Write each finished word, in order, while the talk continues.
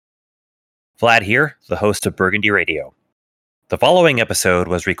Vlad here, the host of Burgundy Radio. The following episode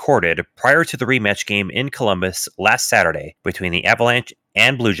was recorded prior to the rematch game in Columbus last Saturday between the Avalanche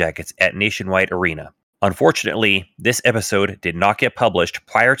and Blue Jackets at Nationwide Arena. Unfortunately, this episode did not get published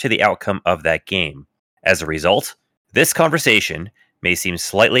prior to the outcome of that game. As a result, this conversation may seem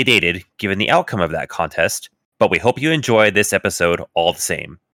slightly dated given the outcome of that contest, but we hope you enjoy this episode all the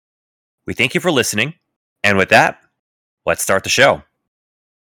same. We thank you for listening, and with that, let's start the show.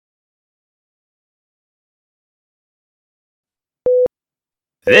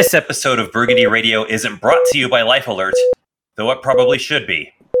 This episode of Burgundy Radio isn't brought to you by Life Alert, though it probably should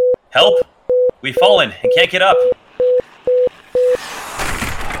be. Help! We've fallen and can't get up.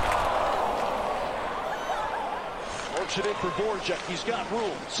 Works it in for Voracek. He's got room.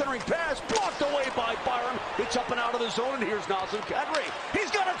 Centering pass blocked away by Byram. It's up and out of the zone, and here's Nazem Kadri.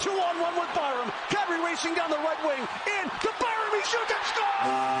 He's got a 2-on-1 with Byram. Kadri racing down the right wing. In to Byram. He shoots and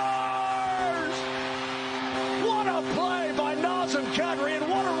scores! What a play by Nazem Kadri, and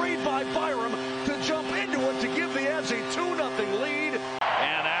what a read by Byram to jump into it to give the Avs a 2-0 lead.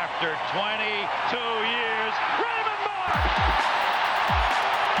 And after 22 years, Raymond Mark!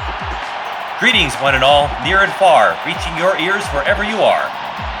 Greetings, one and all, near and far, reaching your ears wherever you are.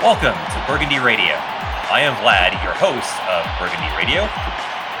 Welcome to Burgundy Radio. I am Vlad, your host of Burgundy Radio.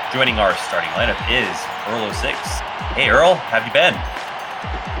 Joining our starting lineup is Earl06. Hey Earl, how have you been?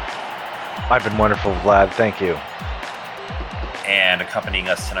 I've been wonderful, Vlad. Thank you. And accompanying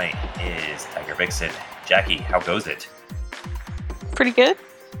us tonight is Tiger Vixen. Jackie, how goes it? Pretty good.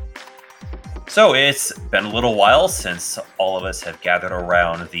 So it's been a little while since all of us have gathered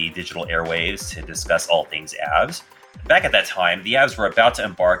around the digital airwaves to discuss all things Avs. Back at that time, the Avs were about to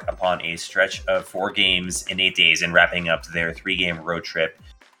embark upon a stretch of 4 games in 8 days and wrapping up their 3-game road trip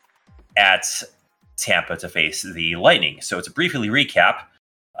at Tampa to face the Lightning. So to briefly recap,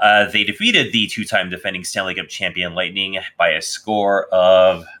 they defeated the 2-time defending Stanley Cup champion Lightning by a score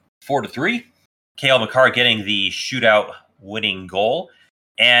of 4-3. Cale Makar getting the shootout winning goal.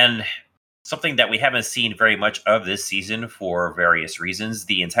 And something that we haven't seen very much of this season for various reasons.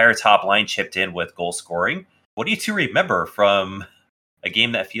 The entire top line chipped in with goal scoring. What do you two remember from a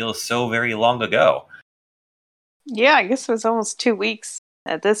game that feels so very long ago? Yeah, I guess it was almost 2 weeks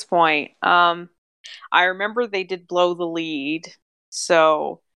at this point. I remember they did blow the lead.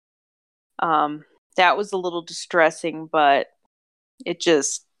 So that was a little distressing, but it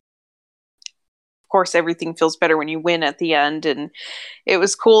just, of course, everything feels better when you win at the end. And it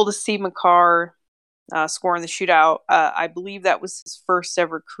was cool to see Makar score in the shootout. I believe that was his first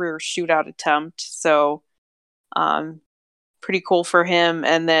ever career shootout attempt. So pretty cool for him.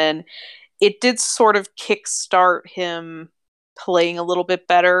 And then it did sort of kickstart him playing a little bit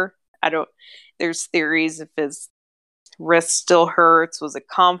better. There's theories if his wrist still hurts. Was it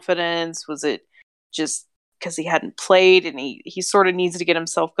confidence? Was it just because he hadn't played and he sort of needs to get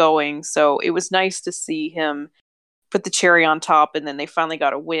himself going? So it was nice to see him put the cherry on top, and then they finally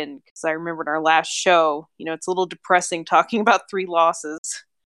got a win. Because I remember in our last show, it's a little depressing talking about 3 losses.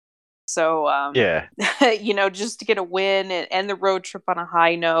 So Yeah, just to get a win and end the road trip on a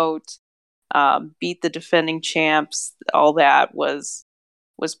high note, beat the defending champs, all that was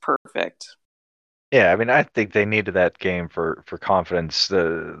perfect. yeah. I mean, I think they needed that game for confidence.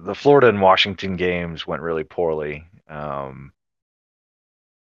 The Florida and Washington games went really poorly.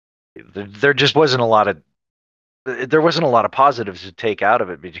 There just wasn't a lot of positives to take out of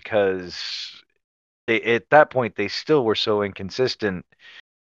it because at that point they still were so inconsistent.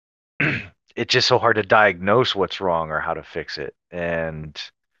 It's just so hard to diagnose what's wrong or how to fix it. And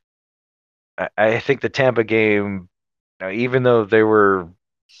I think the Tampa game, even though they were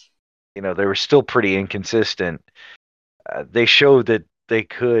still pretty inconsistent, they showed that they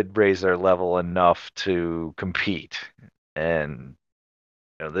could raise their level enough to compete. And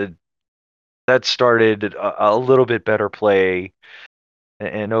that started a little bit better play,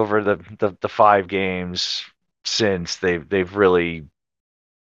 and over the 5 games since, they've really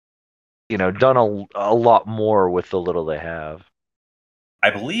done a lot more with the little they have. I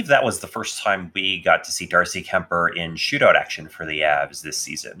believe that was the first time we got to see Darcy Kemper in shootout action for the Avs this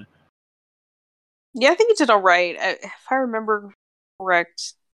season. Yeah, I think he did all right. If I remember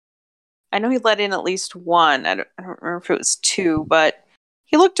correct, I know he let in at least 1. I don't remember if it was 2, but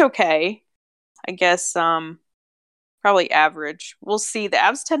he looked okay. I guess probably average. We'll see. The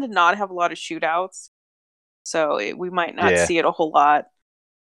Avs tend to not have a lot of shootouts, so we might not see it a whole lot.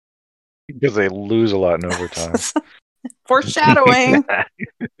 Because they lose a lot in overtime. Foreshadowing.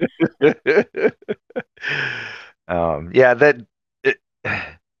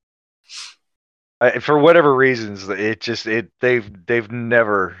 For whatever reasons, they've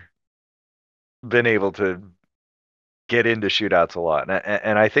never been able to get into shootouts a lot,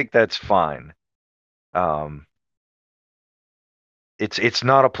 and I think that's fine. Um, it's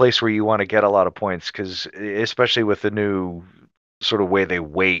not a place where you want to get a lot of points because, especially with the new sort of way they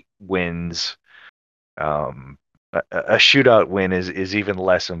weight wins, a shootout win is even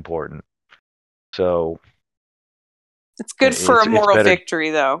less important. So It's good for a it's moral better.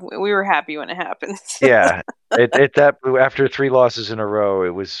 victory, though. We were happy when it happened. Yeah, that after 3 losses in a row, it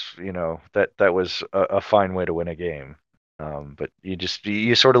was that was a fine way to win a game. But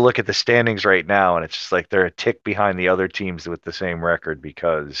you sort of look at the standings right now, and it's just like they're a tick behind the other teams with the same record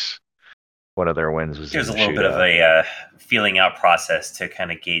because one of their wins was There's in a the little bit of shootout. a feeling out process to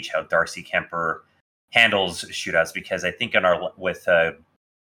kind of gauge how Darcy Kemper handles shootouts, because I think with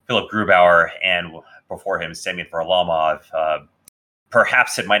Philip Grubauer and before him Semyon Varlamov,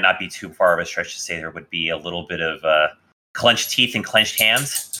 perhaps it might not be too far of a stretch to say there would be a little bit of clenched teeth and clenched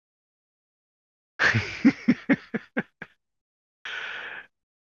hands.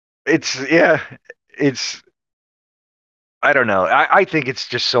 It's I don't know. I think it's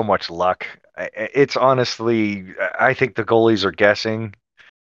just so much luck. It's honestly, I think the goalies are guessing.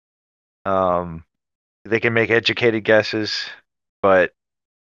 They can make educated guesses, but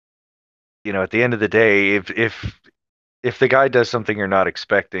at the end of the day, if the guy does something you're not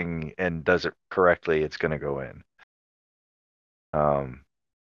expecting and does it correctly, it's going to go in. I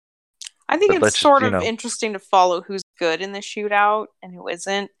think But it's let's just, sort of interesting to follow who's good in the shootout and who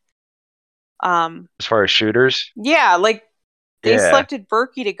isn't. As far as shooters, yeah, like they yeah, selected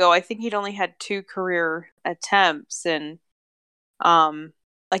Berkey to go. I think he'd only had 2 career attempts, and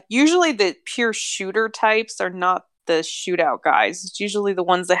like usually the pure shooter types are not the shootout guys. It's usually the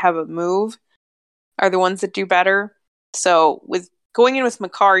ones that have a move are the ones that do better. So with going in with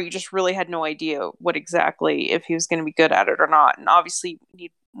Makar, you just really had no idea what exactly if he was going to be good at it or not. And obviously, you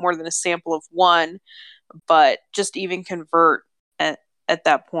need more than a sample of one, but just even convert at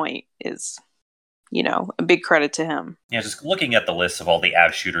that point is, a big credit to him. Yeah, just looking at the list of all the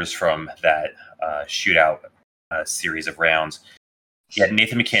Av shooters from that shootout series of rounds, you had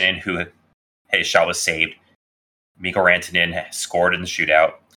Nathan MacKinnon, who his shot was saved. Mikko Rantanen scored in the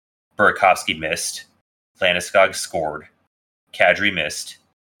shootout. Burakovsky missed. Landeskog scored. Kadri missed.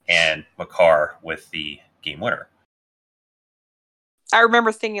 And Makar with the game winner. I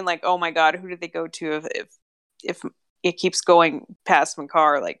remember thinking, like, oh my God, who did they go to if it keeps going past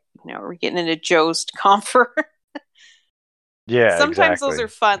Makar? Like, we're getting into Jost Compher. yeah. Sometimes exactly. those are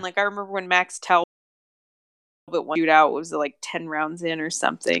fun. Like, I remember when Max Talbot won shootout, was like 10 rounds in or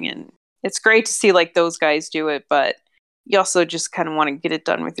something. And it's great to see like those guys do it, but you also just kind of want to get it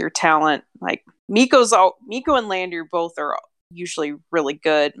done with your talent. Like Mikko and Landry both are usually really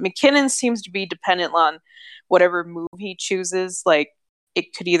good. MacKinnon seems to be dependent on whatever move he chooses. Like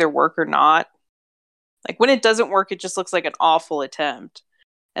it could either work or not. Like when it doesn't work, it just looks like an awful attempt.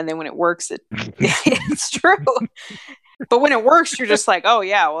 And then when it works, it's true. But when it works, you're just like, oh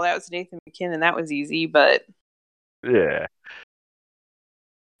yeah, well that was Nathan MacKinnon. That was easy. But yeah,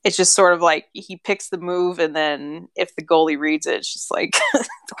 it's just sort of like he picks the move, and then if the goalie reads it, it's just like,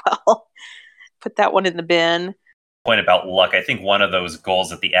 well, put that one in the bin. Point about luck. I think one of those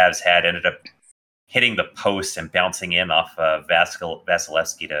goals that the Avs had ended up hitting the post and bouncing in off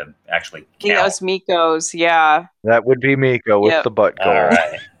Vasilevsky to actually count. Yeah, that was Mikko's, yeah. That would be Mikko with the butt goal. All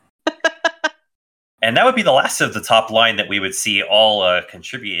right. And that would be the last of the top line that we would see all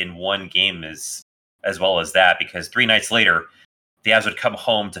contribute in one game as well as that, because 3 nights later, the Avs would come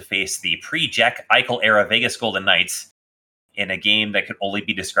home to face the pre-Jack Eichel era Vegas Golden Knights in a game that could only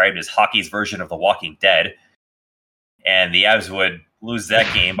be described as hockey's version of The Walking Dead. And the Avs would lose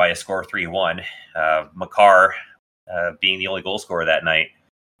that game by a score of 3-1. Makar being the only goal scorer that night.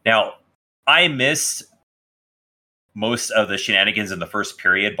 Now, I missed most of the shenanigans in the first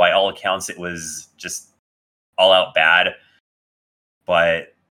period. By all accounts, it was just all out bad.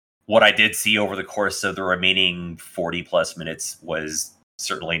 But what I did see over the course of the remaining 40 plus minutes was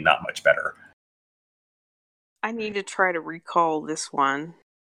certainly not much better. I need to try to recall this one.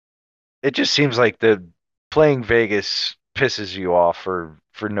 It just seems like the playing Vegas pisses you off for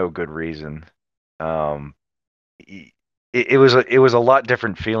no good reason. It was a lot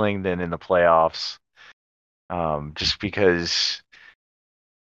different feeling than in the playoffs. Just because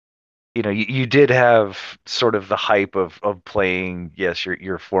you did have sort of the hype of playing, yes,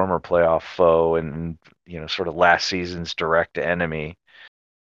 your former playoff foe and sort of last season's direct enemy.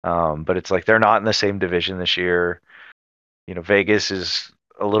 But it's like they're not in the same division this year. Vegas is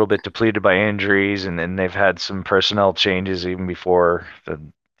a little bit depleted by injuries, and then they've had some personnel changes even before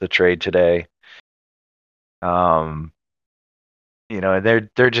the trade today.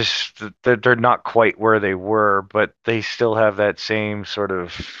 they're not quite where they were, but they still have that same sort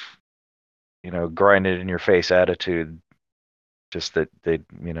of, grind it in your face attitude. Just that they,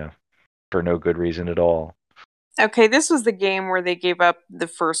 for no good reason at all. Okay, this was the game where they gave up the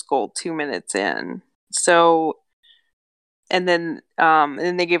first goal 2 minutes in. So, and then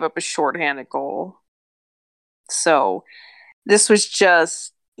they gave up a shorthanded goal. So, this was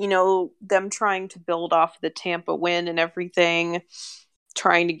just, them trying to build off the Tampa win and everything,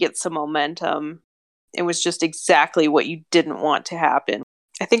 trying to get some momentum. It was just exactly what you didn't want to happen.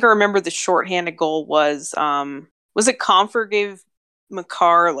 I think I remember the shorthanded goal was it Comfer gave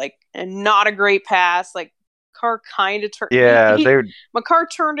Makar like not a great pass, like Makar kind of turned. Yeah, Makar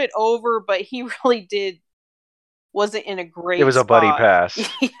turned it over, but he really wasn't in a great. It was spot. A buddy pass.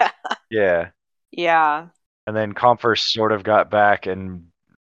 Yeah. Yeah. And then Comfer sort of got back and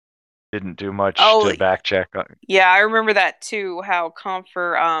didn't do much to back check. Yeah, I remember that too. How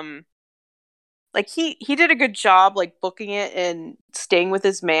Comfer, like he did a good job, like booking it and staying with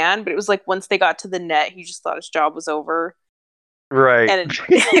his man. But it was like once they got to the net, he just thought his job was over. Right. And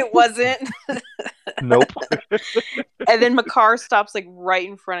it wasn't. Nope. And then Makar stops like right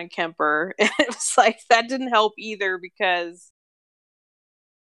in front of Kemper. And it was like that didn't help either because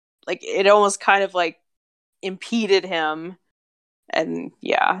like it almost kind of like impeded him. And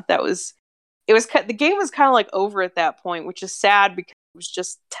yeah, the game was kind of like over at that point, which is sad because it was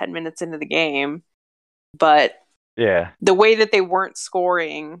just 10 minutes into the game. But yeah, the way that they weren't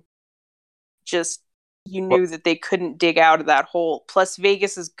scoring, just you knew that they couldn't dig out of that hole. Plus,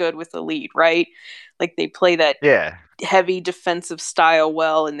 Vegas is good with the lead, right? Like they play that heavy defensive style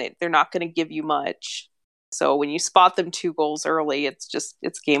well, and they're not going to give you much. So when you spot them 2 goals early,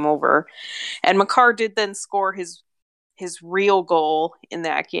 it's game over. And Makar did then score his real goal in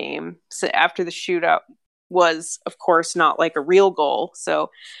that game. So after the shootout was, of course, not like a real goal. So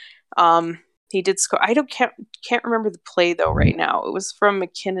he did score. I can't remember the play though right now. It was from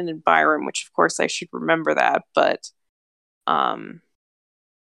McKinnon and Byram, which of course I should remember that. But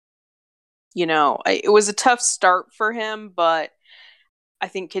it was a tough start for him. But I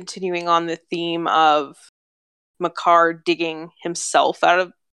think continuing on the theme of Makar digging himself out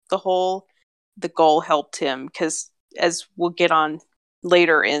of the hole, the goal helped him because, as we'll get on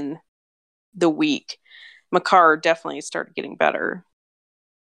later in the week, Makar definitely started getting better.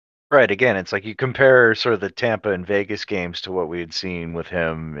 Right. Again, it's like you compare sort of the Tampa and Vegas games to what we had seen with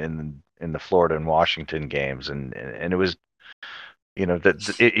him in the Florida and Washington games, and it was,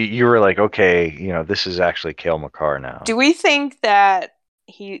 you were like, okay, this is actually Cale Makar now. Do we think that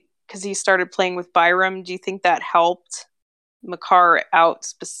because he started playing with Byram, do you think that helped Makar out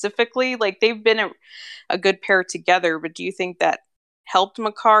specifically? Like they've been a good pair together, but do you think that helped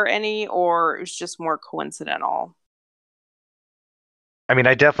Makar any, or it was just more coincidental? I mean,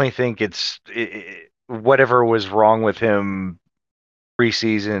 I definitely think it's whatever was wrong with him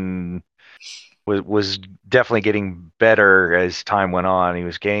preseason was definitely getting better as time went on. He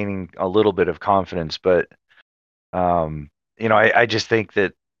was gaining a little bit of confidence, but I just think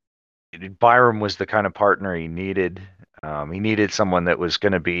that Byram was the kind of partner he needed. He needed someone that was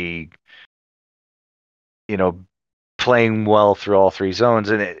going to be, playing well through all 3 zones,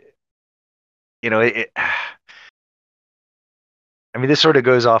 and I mean, this sort of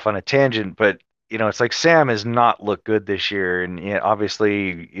goes off on a tangent, but it's like Sam has not looked good this year, and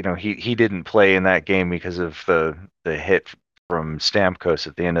obviously, he didn't play in that game because of the hit from Stamkos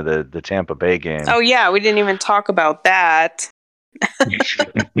at the end of the Tampa Bay game. Oh yeah, we didn't even talk about that.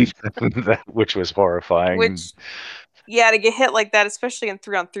 Which was horrifying. To get hit like that, especially in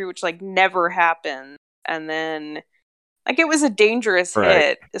 3-on-3, which like never happened, and then like it was a dangerous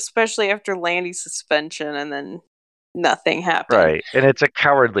hit, especially after Landy's suspension, and then nothing happened. Right, and it's a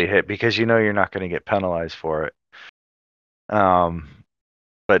cowardly hit because you're not going to get penalized for it.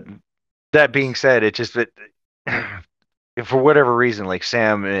 But that being said, it's just that for whatever reason, like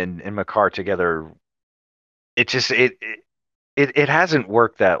Sam and Makar together, it just it hasn't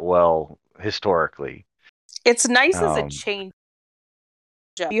worked that well historically. It's nice as a change.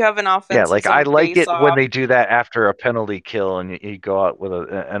 You have an offensive. Yeah, like I like it when they do that after a penalty kill and you go out with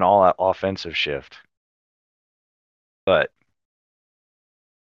an all-out offensive shift. But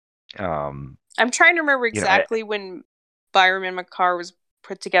I'm trying to remember exactly when Byram and Makar was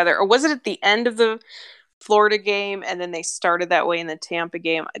put together, or was it at the end of the Florida game and then they started that way in the Tampa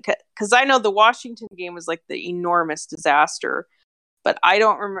game? Because I know the Washington game was like the enormous disaster, but I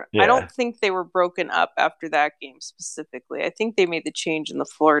don't remember. I don't think they were broken up after that game specifically. I think they made the change in the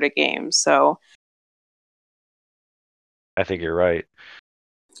Florida game. So I think you're right.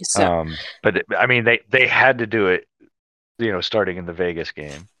 So, but I mean, they had to do it starting in the Vegas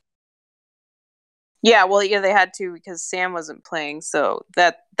game. Yeah, well, yeah, they had to because Sam wasn't playing, so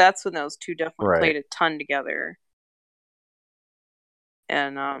that's when those two definitely played a ton together.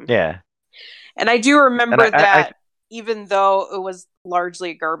 And Yeah. And I do remember And that even though it was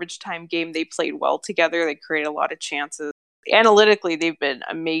largely a garbage time game, they played well together. They created a lot of chances. Analytically, they've been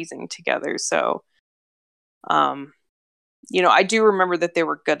amazing together. So, I do remember that they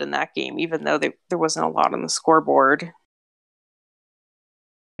were good in that game, even though there wasn't a lot on the scoreboard.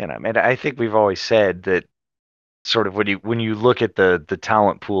 And I think we've always said that sort of when you look at the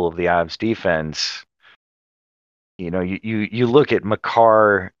talent pool of the Avs defense, you look at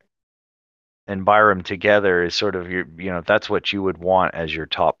Makar and Byram together as sort of that's what you would want as your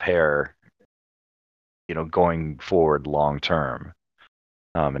top pair, going forward long term.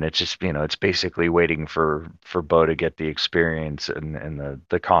 And it's just, it's basically waiting for Bo to get the experience and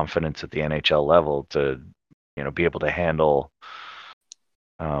the confidence at the NHL level to, be able to handle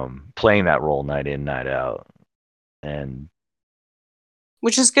playing that role night in, night out. And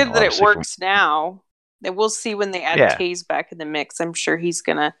which is good that it works now. And we'll see when they add Taze back in the mix. I'm sure he's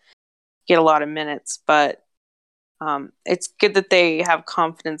gonna get a lot of minutes, but it's good that they have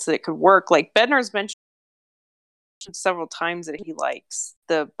confidence that it could work. Like Bednar's mentioned several times that he likes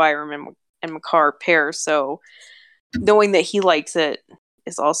the Byram and Makar pair, so knowing that he likes it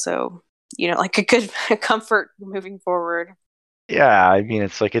is also, like a good comfort moving forward. Yeah, I mean,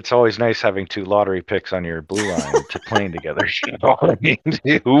 it's always nice having two lottery picks on your blue line to playing together. I mean,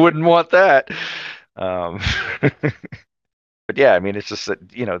 who wouldn't want that? But yeah, I mean, it's just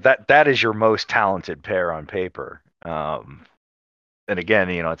that that is your most talented pair on paper. And again,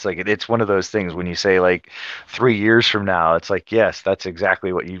 it's one of those things when you say like 3 years from now, it's like, yes, that's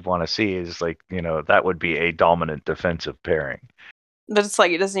exactly what you'd want to see is that would be a dominant defensive pairing. But it's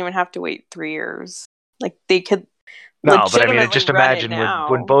like, it doesn't even have to wait 3 years. Like they could. No, but I mean, just imagine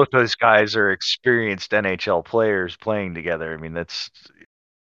when both those guys are experienced NHL players playing together. I mean, that's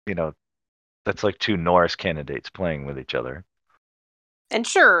like two Norris candidates playing with each other. And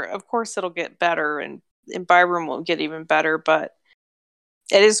sure, of course, it'll get better, and Byram will get even better, but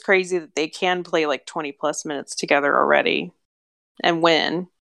it is crazy that they can play like 20 plus minutes together already and win.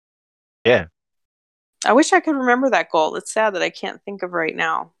 Yeah. I wish I could remember that goal. It's sad that I can't think of right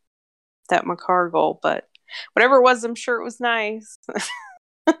now that Makar goal, but whatever it was, I'm sure it was nice.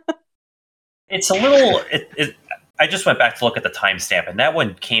 It's a little. I just went back to look at the timestamp, and that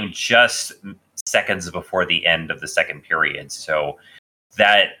one came just seconds before the end of the second period. So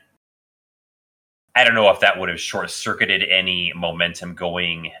that, I don't know if that would have short-circuited any momentum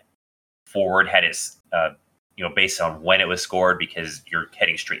going forward had it, based on when it was scored, because you're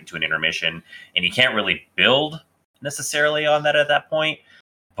heading straight into an intermission, and you can't really build necessarily on that at that point.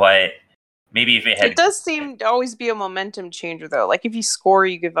 But maybe if it does seem to always be a momentum changer, though. Like if you score,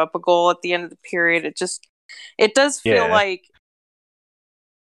 you give up a goal at the end of the period. It does feel like,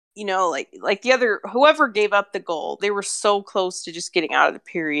 like the other, whoever gave up the goal, they were so close to just getting out of the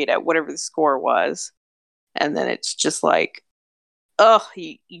period at whatever the score was. And then it's just like,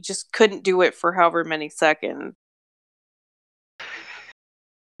 you just couldn't do it for however many seconds.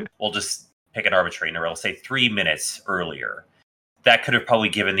 We'll just pick an arbitrary number. I'll say 3 minutes earlier. That could have probably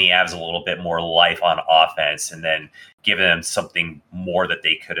given the Avs a little bit more life on offense, and then given them something more that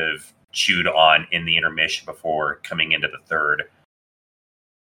they could have chewed on in the intermission before coming into the third.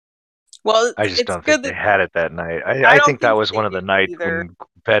 Well, I just don't think they had it that night. I think that was one of the nights when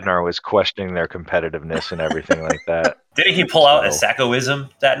Bednar was questioning their competitiveness and everything like that. Didn't he pull out a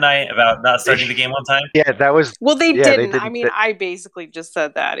Saccoism that night about not starting the game on time? Yeah, that was. Well, they didn't. I mean, I basically just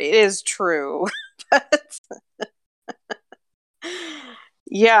said that. It is true.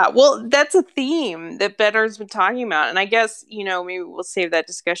 Yeah, well, that's a theme that Bednar's been talking about. And I guess, maybe we'll save that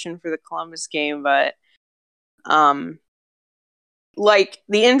discussion for the Columbus game, but like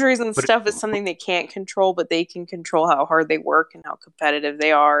the injuries and stuff is something they can't control, but they can control how hard they work and how competitive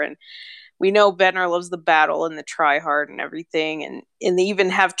they are. And we know Bednar loves the battle and the try hard and everything. And they even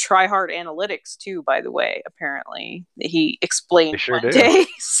have try hard analytics too, by the way, apparently. He explained one day.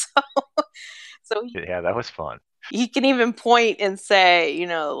 So yeah, that was fun. He can even point and say,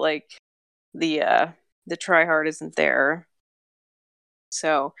 like the try hard isn't there.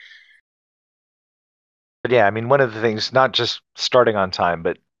 So. But yeah, I mean, one of the things, not just starting on time,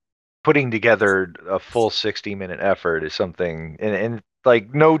 but putting together a full 60-minute effort is something, and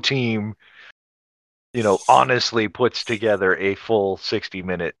like no team, honestly puts together a full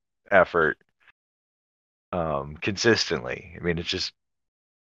 60-minute effort consistently. I mean, it's just,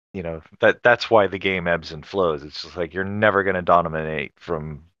 that's why the game ebbs and flows. It's just like you're never going to dominate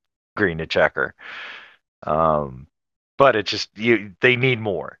from green to checker. But But it's just they need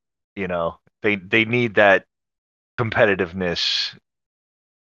more. They need that competitiveness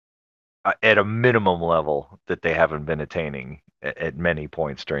at a minimum level that they haven't been attaining at many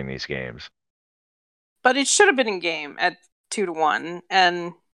points during these games. But it should have been in game at 2-1,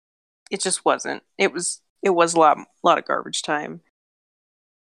 and it just wasn't. It was a lot of garbage time.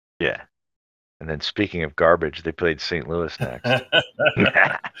 Yeah. And then speaking of garbage, they played St. Louis next.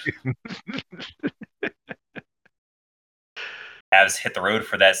 Avs hit the road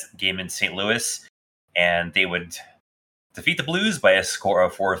for that game in St. Louis, and they would defeat the Blues by a score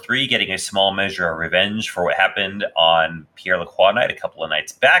of 4-3, getting a small measure of revenge for what happened on Pierre Lacroix night a couple of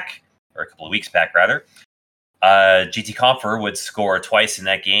weeks back, rather. GT Compher would score twice in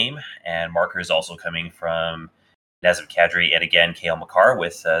that game, and markers also coming from Nazem Kadri and again Cale Makar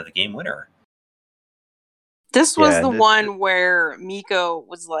with the game winner. This was the one where Mikko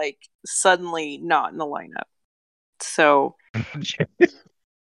was like suddenly not in the lineup. So,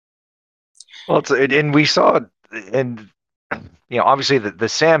 well, and we saw, and obviously the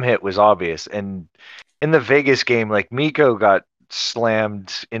Sam hit was obvious, and in the Vegas game, like Mikko got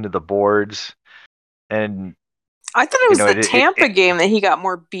slammed into the boards, and I thought it was the Tampa game that he got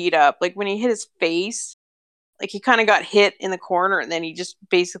more beat up. Like when he hit his face, like he kind of got hit in the corner, and then he just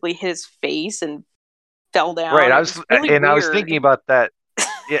basically hit his face and fell down. Right, I was thinking about that.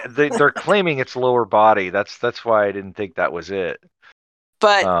 Yeah, they're claiming it's lower body. That's why I didn't think that was it.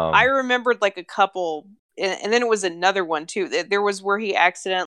 But I remembered like a couple, and then it was another one too. There was where he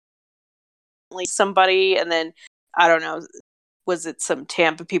accidentally somebody, and then I don't know, was it some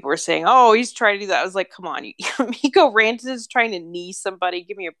Tampa people were saying, "Oh, he's trying to do that." I was like, "Come on, Mikko Rantanen is trying to knee somebody.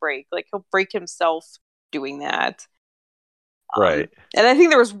 Give me a break. Like he'll break himself doing that." Right. And I think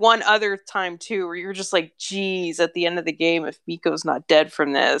there was one other time too where you're just like, geez, at the end of the game, if Mikko's not dead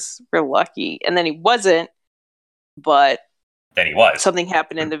from this, we're lucky. And then he wasn't, but then he was. Something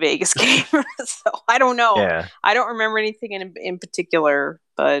happened in the Vegas game. So I don't know. Yeah. I don't remember anything in particular,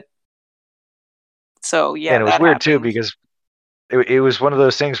 but so yeah. And it was weird too because it was one of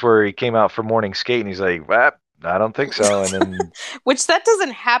those things where he came out for morning skate and he's like, well, I don't think so. And then which that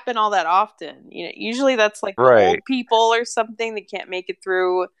doesn't happen all that often. Usually that's like old people or something that can't make it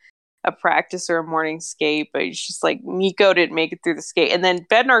through a practice or a morning skate. But it's just like Mikko didn't make it through the skate. And then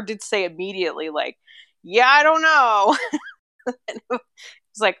Bednar did say immediately, like, yeah, I don't know. And it was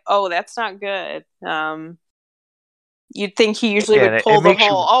like, oh, that's not good. You'd think he usually would pull the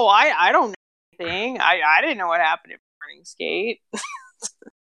whole, I don't know anything. I didn't know what happened at morning skate.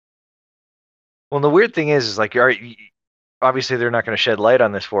 Well, the weird thing is like, obviously they're not going to shed light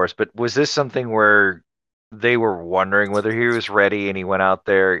on this for us, but was this something where they were wondering whether he was ready and he went out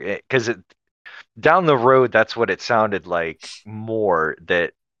there? Because down the road, that's what it sounded like more,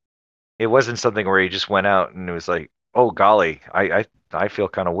 that it wasn't something where he just went out and it was like, oh, golly, I feel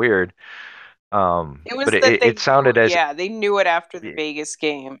kind of weird. It was but it sounded as... Yeah, they knew it after the Vegas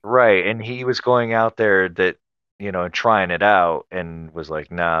game. Right, and he was going out there trying it out and was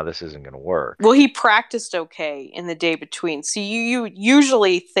like, nah, this isn't going to work. Well, he practiced okay in the day between. So you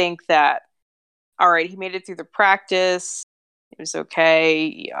usually think that, all right, he made it through the practice. It was okay.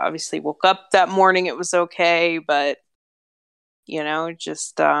 He obviously woke up that morning. It was okay. But,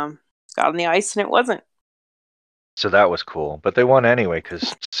 just got on the ice and it wasn't. So that was cool. But they won anyway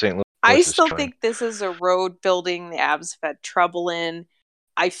because St. Louis I still think this is a road building the Avs have had trouble in.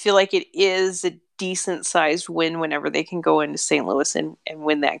 I feel like it is a decent-sized win whenever they can go into St. Louis and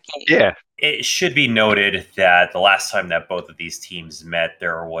win that game. Yeah. It should be noted that the last time that both of these teams met,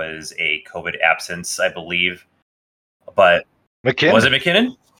 there was a COVID absence, I believe. But McKinnon. Was it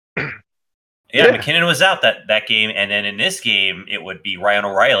McKinnon? Yeah, McKinnon was out that game. And then in this game, it would be Ryan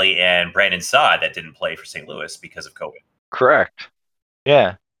O'Reilly and Brandon Saad that didn't play for St. Louis because of COVID. Correct.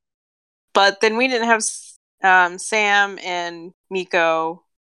 Yeah. But then we didn't have Sam and Mikko.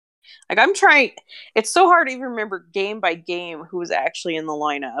 Like, I'm trying... It's so hard to even remember game by game who was actually in the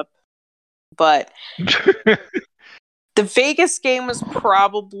lineup. But the Vegas game was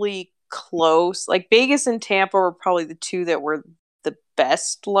probably close. Like, Vegas and Tampa were probably the two that were the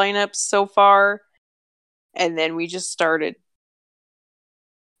best lineups so far. And then we just started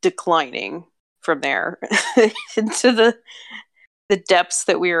declining from there into the depths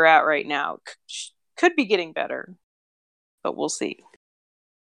that we are at right now. Could be getting better, but we'll see.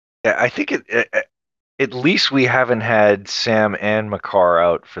 Yeah, I think at least we haven't had Sam and Makar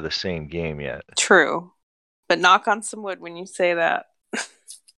out for the same game yet. True. But knock on some wood when you say that.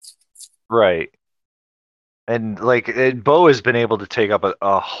 Right. And Bo has been able to take up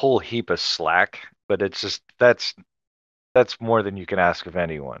a whole heap of slack, but it's just that's more than you can ask of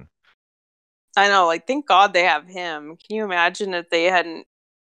anyone. I know, like, thank God they have him. Can you imagine if they hadn't?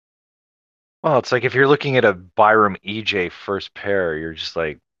 Well, it's like if you're looking at a Byram EJ first pair, you're just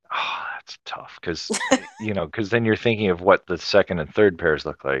like, oh, that's tough because because then you're thinking of what the second and third pairs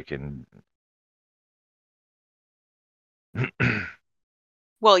look like, and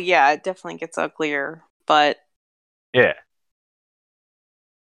Well, yeah, it definitely gets uglier, but yeah,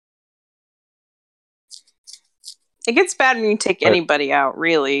 it gets bad when you take but anybody out,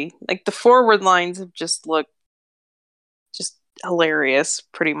 really. Like, the forward lines have just looked just hilarious,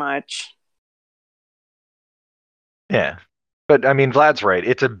 pretty much. yeah, but I mean, Vlad's right.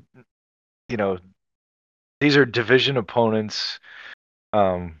 It's a these are division opponents.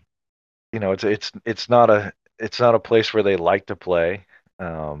 Um, it's not a place where they like to play.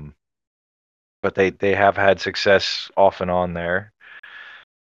 Um, but they have had success off and on there.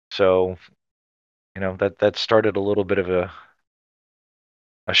 So, that started a little bit of a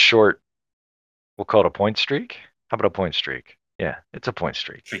short, we'll call it a point streak. How about a point streak? Yeah, it's a point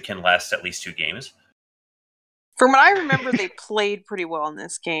streak. It can last at least 2 games. From what I remember, they played pretty well in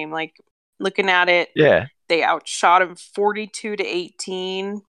this game. Like, looking at it, Yeah. they outshot him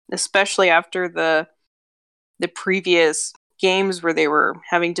 42-18, especially after the previous games where they were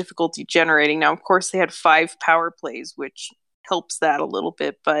having difficulty generating. Now, of course, they had 5 power plays, which helps that a little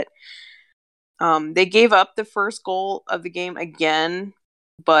bit, but they gave up the first goal of the game again,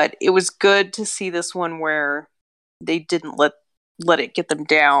 but it was good to see this one where they didn't let it get them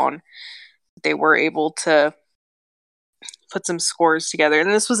down. They were able to put some scores together.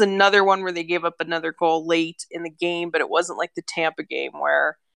 And this was another one where they gave up another goal late in the game, but it wasn't like the Tampa game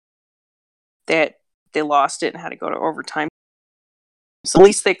where they lost it and had to go to overtime. So at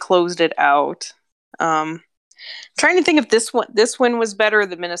least they closed it out. Trying to think if this win was better,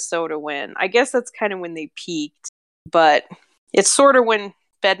 the Minnesota win. I guess that's kind of when they peaked, but it's sort of when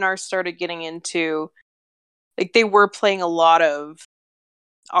Bednar started getting into, like, they were playing a lot of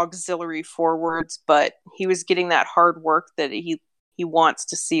auxiliary forwards, but he was getting that hard work that he wants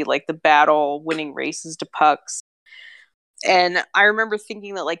to see, like the battle, winning races to pucks. And I remember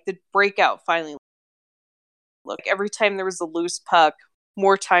thinking that, like, the breakout finally, look, every time there was a loose puck,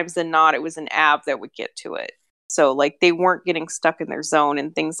 more times than not, it was an Av that would get to it. So, like, they weren't getting stuck in their zone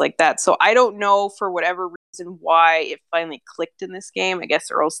and things like that. So I don't know, for whatever reason, why it finally clicked in this game. I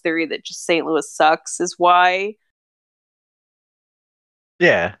guess Earl's theory that just St. Louis sucks is why.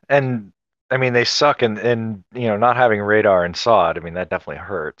 Yeah, and I mean they suck, and not having radar and saw it, I mean that definitely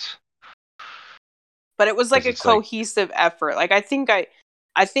hurts. But it was like 'Cause a it's like, cohesive effort. Like, I think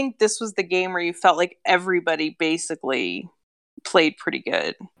this was the game where you felt like everybody basically played pretty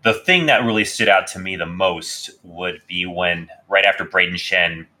good. The thing that really stood out to me the most would be when, right after Braden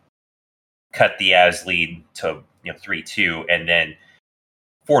Shen cut the Avs lead to 3-2, and then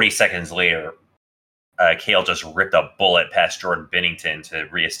 40 seconds later, Cale just ripped a bullet past Jordan Binnington to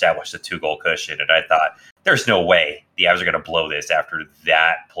reestablish the 2-goal cushion. And I thought, there's no way the Avs are going to blow this after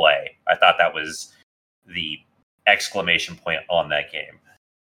that play. I thought that was the exclamation point on that game.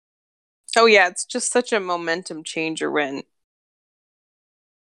 Oh yeah, it's just such a momentum changer when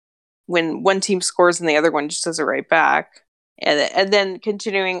one team scores and the other one just does it right back. And then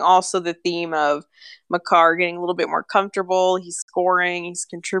continuing also the theme of Makar getting a little bit more comfortable. He's scoring, he's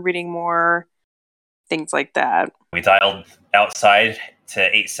contributing more, things like that. We dialed outside to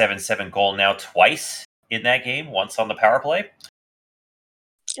 8-7-7 goal now twice in that game, once on the power play.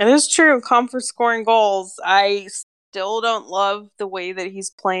 It is true, Comfort scoring goals. I still don't love the way that he's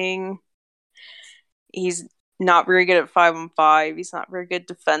playing. He's not very good at 5-on-5. He's not very good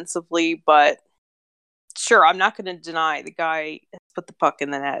defensively, but sure, I'm not going to deny the guy has put the puck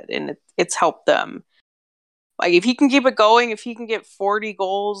in the net, and it's helped them. Like, if he can keep it going, if he can get 40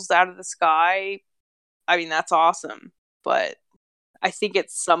 goals out of the sky, I mean, that's awesome. But I think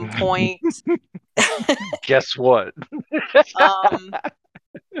at some point, guess what?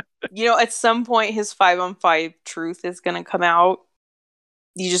 at some point, his 5-on-5 truth is going to come out.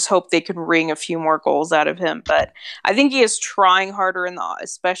 You just hope they can wring a few more goals out of him. But I think he is trying harder,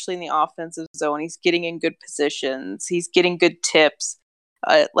 especially in the offensive zone. He's getting in good positions. He's getting good tips,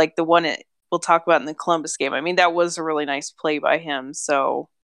 like the one we'll talk about in the Columbus game. I mean, that was a really nice play by him. So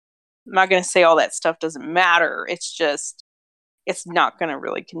I'm not going to say all that stuff doesn't matter. It's just, it's not going to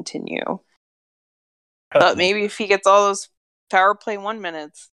really continue. But maybe if he gets all those power play 1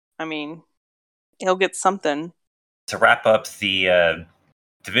 minutes, I mean, he'll get something. To wrap up the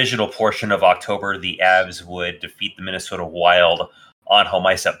divisional portion of October, the Avs would defeat the Minnesota Wild on home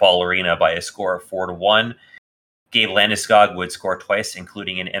ice at Ball Arena by a score of 4-1. Gabe Landeskog would score twice,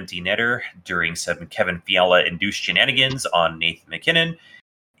 including an empty netter during some Kevin Fiala-induced shenanigans on Nathan MacKinnon.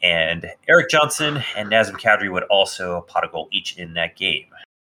 And Eric Johnson and Nazem Kadri would also pot a goal each in that game.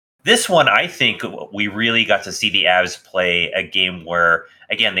 This one, I think we really got to see the Avs play a game where,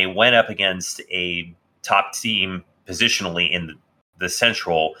 again, they went up against a top team positionally in the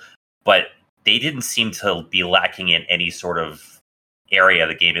Central, but they didn't seem to be lacking in any sort of area of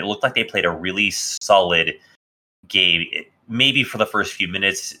the game. It looked like they played a really solid game. Maybe for the first few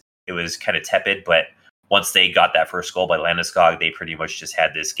minutes, it was kind of tepid, but once they got that first goal by Landeskog, they pretty much just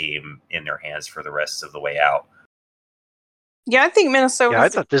had this game in their hands for the rest of the way out. Yeah, I think Minnesota's I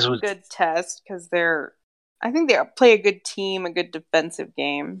thought this was a good test because I think they play a good team, a good defensive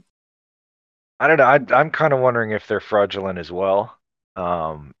game. I don't know. I'm kind of wondering if they're fraudulent as well.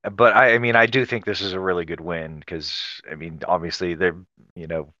 But I do think this is a really good win because, obviously they're,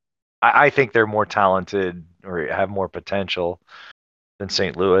 I think they're more talented or have more potential than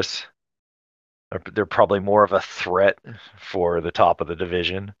St. Louis. They're probably more of a threat for the top of the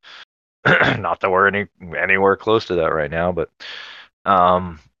division. Not that we're anywhere close to that right now, but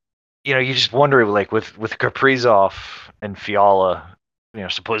you just wonder, like with Kaprizov and Fiala,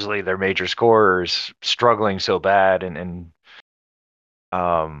 supposedly their major scorers struggling so bad, and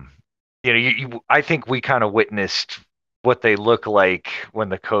I think we kind of witnessed what they look like when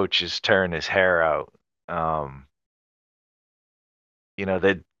the coach is tearing his hair out.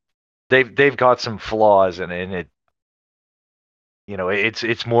 They've got some flaws, and it,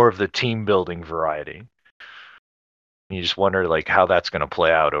 it's more of the team building variety. You just wonder like how that's going to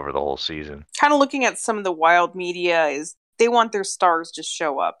play out over the whole season. Kind of looking at some of the Wild media is they want their stars to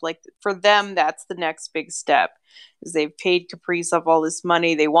show up. Like for them, that's the next big step. Is they've paid Kaprizov all this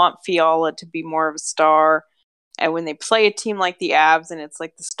money. They want Fiala to be more of a star. And when they play a team like the Avs and it's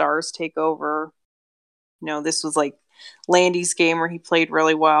like the stars take over, this was like Landy's game where he played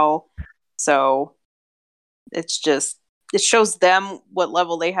really well. So it's just, it shows them what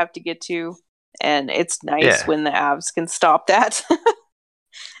level they have to get to. And it's nice when the Avs can stop that.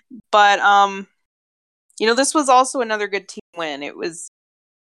 But, this was also another good team win.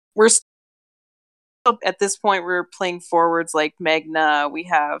 We're still, at this point, we're playing forwards like Magna. We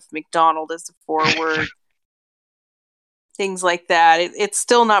have McDonald as a forward. Things like that. It's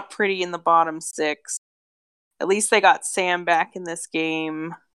still not pretty in the bottom six. At least they got Sam back in this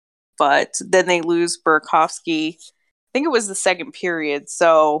game. But then they lose Burakovsky. I think it was the second period.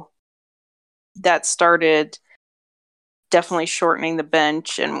 So that started definitely shortening the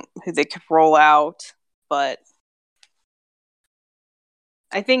bench and who they could roll out. But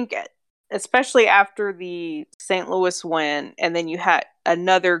I think especially after the St. Louis win, and then you had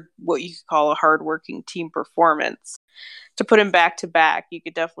another, what you could call a hardworking team performance, to put him back to back, you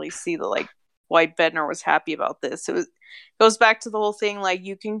could definitely see that White Bednar was happy about this. It goes back to the whole thing, like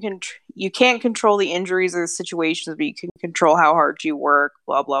you can't control the injuries or the situations, but you can control how hard you work,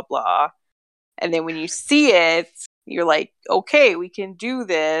 blah, blah, blah. And then when you see it, you're like, okay, we can do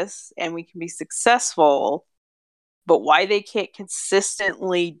this and we can be successful. But why they can't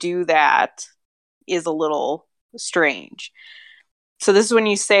consistently do that is a little strange. So this is when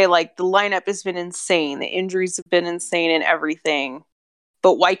you say, like, the lineup has been insane. The injuries have been insane and everything.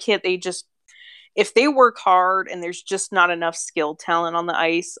 But why can't they just, if they work hard and there's just not enough skill talent on the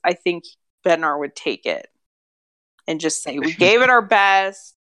ice, I think Bednar would take it and just say, we gave it our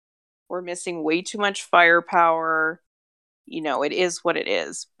best. We're missing way too much firepower. It is what it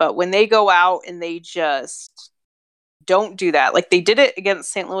is. But when they go out and they just don't do that, like they did it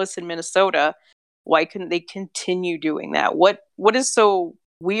against St. Louis and Minnesota, why couldn't they continue doing that? What is so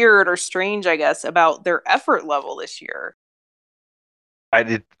weird or strange, I guess, about their effort level this year?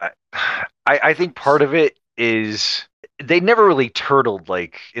 I think part of it is they never really turtled,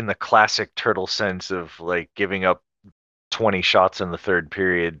 like in the classic Turtle sense of like giving up 20 shots in the third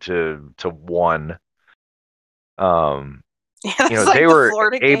period to one. They were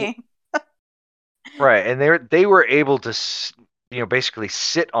Florida game. Right, and they were able to basically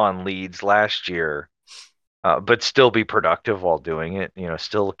sit on leads last year, but still be productive while doing it.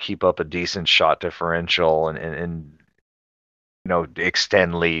 Still keep up a decent shot differential and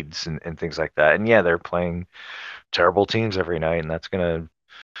extend leads and things like that. And yeah, they're playing terrible teams every night, and that's gonna,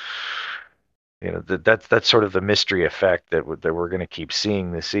 that's sort of the mystery effect that we're gonna keep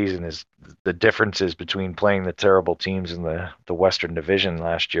seeing this season, is the differences between playing the terrible teams in the Western Division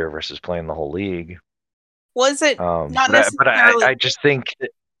last year versus playing the whole league. Was it not necessarily? But I just think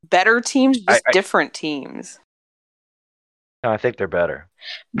better teams, just different teams. No, I think they're better.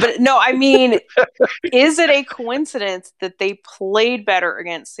 But no, I mean, is it a coincidence that they played better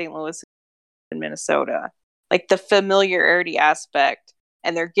against St. Louis and Minnesota? Like the familiarity aspect,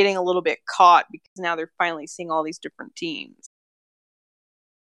 and they're getting a little bit caught because now they're finally seeing all these different teams.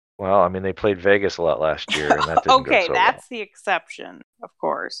 Well, I mean, they played Vegas a lot last year, and that didn't go Okay, so that's the exception, of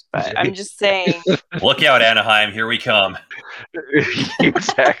course. But I'm just saying. Look out, Anaheim! Here we come.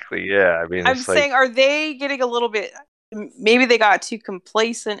 Exactly. Yeah. I mean, I'm it's saying, like, are they getting a little bit? Maybe they got too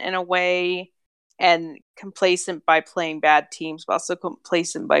complacent in a way, and complacent by playing bad teams, but also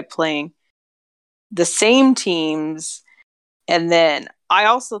complacent by playing the same teams. And then I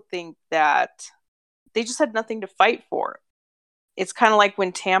also think that they just had nothing to fight for. It's kind of like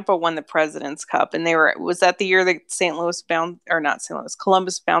when Tampa won the President's Cup, and was that the year that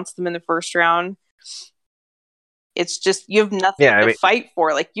Columbus bounced them in the first round. It's just, you have nothing to fight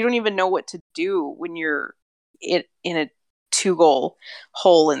for. Like, you don't even know what to do when you're in a 2-goal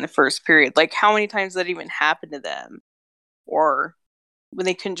hole in the first period. Like, how many times did that even happen to them? Or when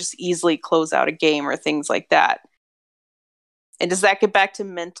they couldn't just easily close out a game or things like that. And does that get back to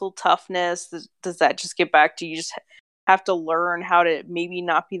mental toughness? Does that just get back to, you just have to learn how to maybe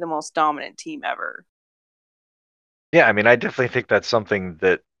not be the most dominant team ever? yeah, I mean, I definitely think that's something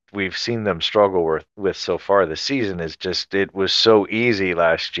that we've seen them struggle with so far this season. Is just, it was so easy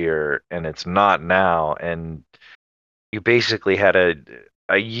last year, and it's not now. And you basically had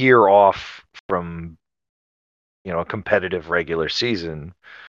a year off from, a competitive regular season,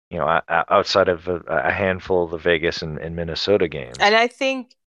 outside of a handful of the Vegas and Minnesota games. And I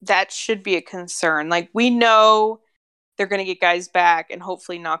think that should be a concern. Like, we know they're going to get guys back, and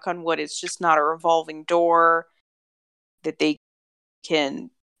hopefully, knock on wood, it's just not a revolving door, that they can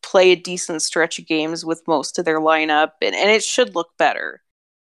play a decent stretch of games with most of their lineup, and it should look better.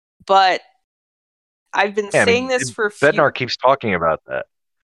 But I've been saying this for a few... Bednar keeps talking about that.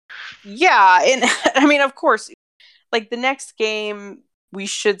 Yeah, and I mean, of course, like, the next game, we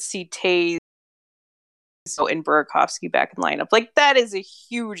should see Toews and Burakovsky back in lineup. Like, that is a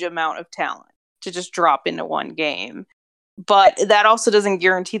huge amount of talent to just drop into one game. But that also doesn't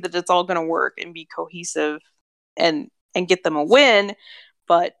guarantee that it's all going to work and be cohesive and get them a win.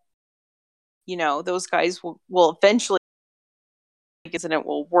 But, those guys will eventually, and it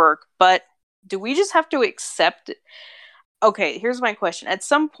will work. But do we just have to accept it? Okay, here's my question. At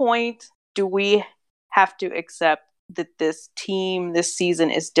some point, do we have to accept that this team this season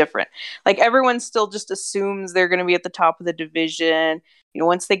is different? Like, everyone still just assumes they're going to be at the top of the division.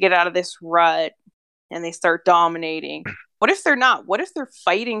 Once they get out of this rut and they start dominating, what if they're not? What if they're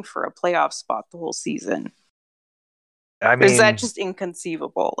fighting for a playoff spot the whole season? I mean, is that just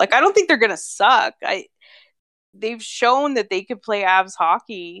inconceivable? Like, I don't think they're going to suck. They've shown that they could play Avs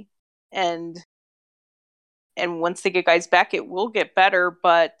hockey, and once they get guys back, it will get better.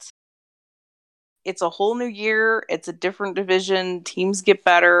 But it's a whole new year. It's a different division. Teams get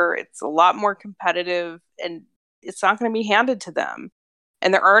better. It's a lot more competitive, and it's not going to be handed to them.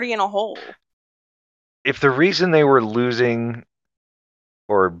 And they're already in a hole. If the reason they were losing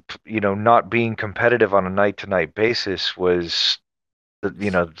or, not being competitive on a night-to-night basis was,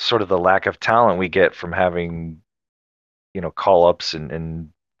 sort of the lack of talent we get from having, call-ups and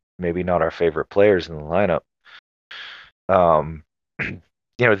maybe not our favorite players in the lineup,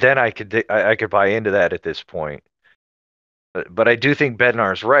 then I could buy into that at this point. But I do think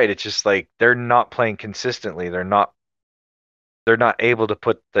Bednar's right. It's just like, they're not playing consistently. They're not able to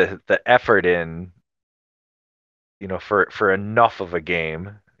put the effort in, for enough of a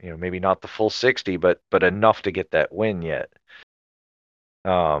game. Maybe not the full 60, but enough to get that win yet.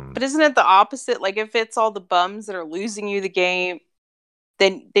 But isn't it the opposite? Like, if it's all the bums that are losing you the game,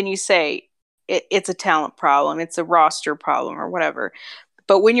 then you say it's a talent problem, it's a roster problem, or whatever.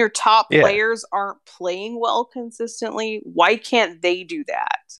 But when your top players aren't playing well consistently, why can't they do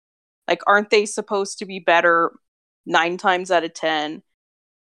that? Like, aren't they supposed to be better 9 times out of 10?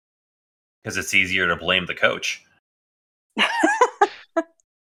 Because it's easier to blame the coach.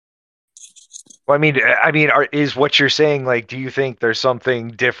 Well, I mean, is what you're saying, like, do you think there's something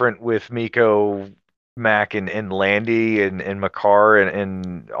different with Mikko, Mac, and Landy and Makar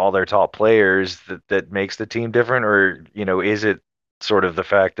and all their top players that makes the team different? Or, is it sort of the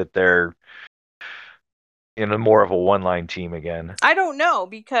fact that they're in a more of a one-line team again? I don't know,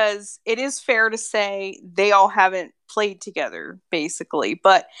 because it is fair to say they all haven't played together, basically.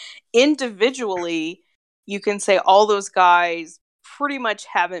 But individually, you can say all those guys pretty much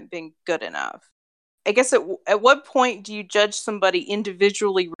haven't been good enough. I guess at what point do you judge somebody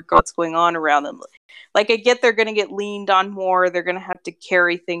individually regardless of what's going on around them? Like, I get they're going to get leaned on more, they're going to have to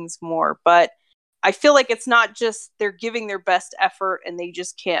carry things more, but I feel like it's not just they're giving their best effort and they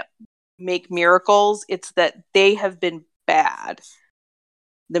just can't make miracles. It's that they have been bad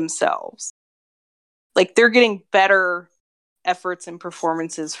themselves. Like, they're getting better efforts and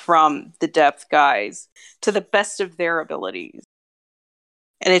performances from the depth guys to the best of their abilities.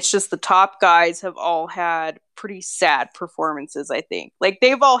 And it's just the top guys have all had pretty sad performances, I think. Like,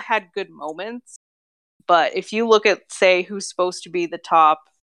 they've all had good moments, but if you look at, say, who's supposed to be the top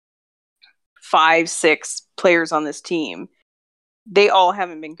 5, 6 players on this team, they all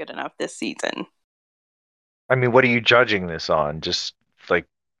haven't been good enough this season. I mean, what are you judging this on? Just like,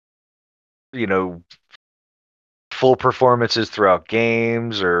 full performances throughout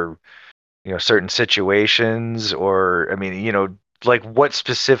games, or certain situations, or I mean, like, what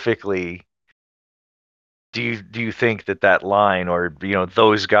specifically do you think that line, or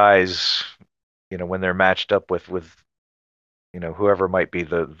those guys, when they're matched up with whoever might be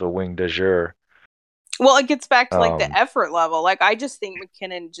the wing de jour? Well, it gets back to like the Um, effort level. Like, I just think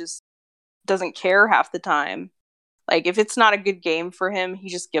MacKinnon just doesn't care half the time. Like, if it's not a good game for him, he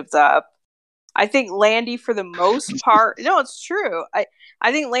just gives up. I think Landy, for the most part, no, it's true.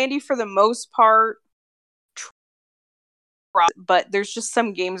 I think Landy, for the most part, but there's just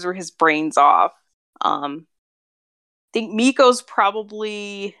some games where his brain's off. I think Mikko's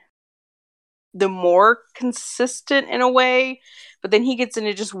probably the more consistent in a way, but then he gets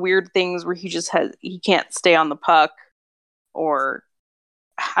into just weird things where he can't stay on the puck, or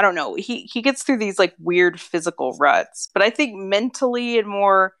I don't know. He gets through these like weird physical ruts, but I think mentally and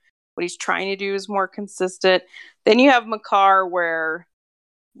more what he's trying to do is more consistent. Then you have Makar, where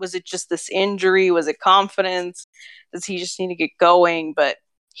was it just this injury? Was it confidence? Does he just need to get going? But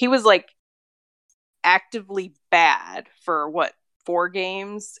he was like actively bad for 4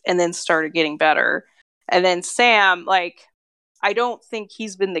 games and then started getting better. And then Sam, like, I don't think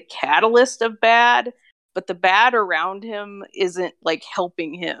he's been the catalyst of bad, but the bad around him isn't like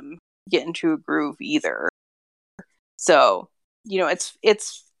helping him get into a groove either. So,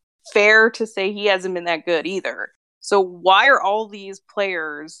 it's fair to say he hasn't been that good either. So why are all these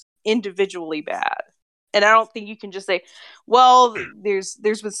players individually bad? And I don't think you can just say, well, there's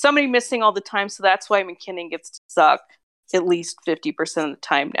been somebody missing all the time, so that's why MacKinnon gets to suck at least 50% of the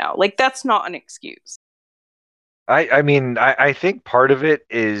time now. Like, that's not an excuse. I mean, I think part of it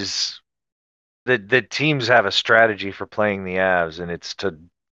is that the teams have a strategy for playing the Avs, and it's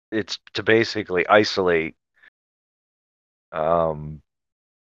to basically isolate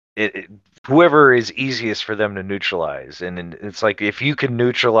whoever is easiest for them to neutralize. And it's like, if you can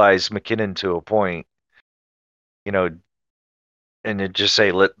neutralize MacKinnon to a point, and it just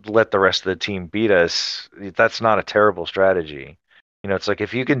say let the rest of the team beat us, that's not a terrible strategy. It's like,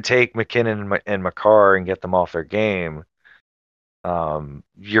 if you can take MacKinnon and Makar and get them off their game,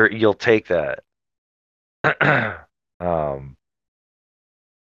 you'll take that. um,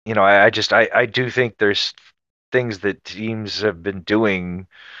 I do think there's things that teams have been doing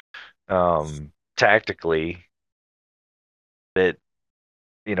tactically that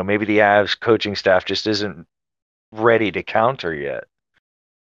maybe the Avs coaching staff just isn't ready to counter yet.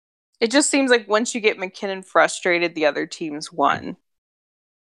 It just seems like once you get MacKinnon frustrated, the other team's won.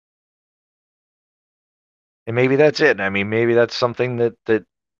 And maybe that's it. I mean, maybe that's something that the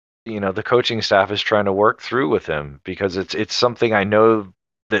coaching staff is trying to work through with him, because it's something I know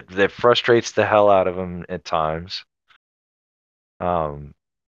that frustrates the hell out of him at times. Like,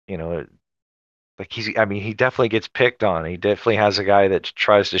 he definitely gets picked on. He definitely has a guy that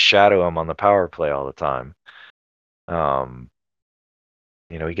tries to shadow him on the power play all the time.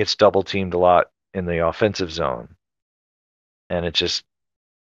 He gets double teamed a lot in the offensive zone, and it's just,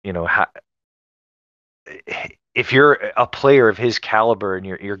 if you're a player of his caliber and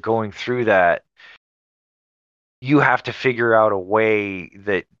you're going through that, you have to figure out a way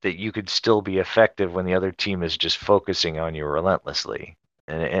that you could still be effective when the other team is just focusing on you relentlessly.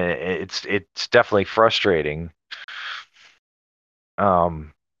 And it's definitely frustrating.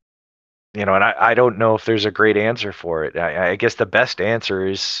 And I don't know if there's a great answer for it. I guess the best answer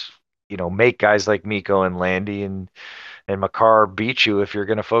is, make guys like Mikko and Landy and Makar beat you if you're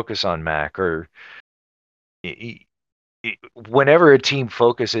going to focus on Mac. Or whenever a team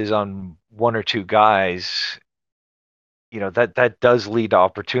focuses on one or two guys, that does lead to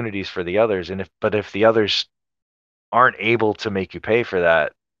opportunities for the others. But if the others aren't able to make you pay for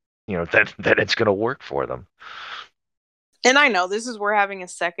that, then it's going to work for them. And I know this is where having a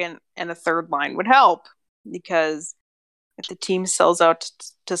second and a third line would help, because if the team sells out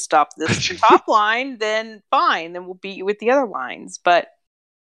to stop this top line, then fine, then we'll beat you with the other lines. But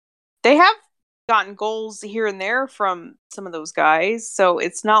they have gotten goals here and there from some of those guys, so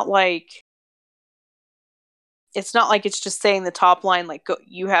it's not like it's just saying the top line, like,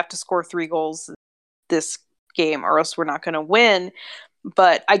 you have to score 3 goals this game or else we're not going to win.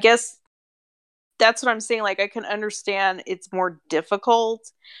 But I guess that's what I'm saying. Like, I can understand it's more difficult,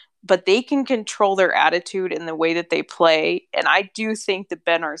 but they can control their attitude and the way that they play. And I do think that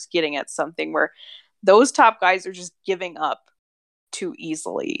Benar's getting at something where those top guys are just giving up too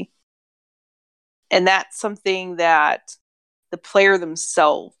easily. And that's something that the player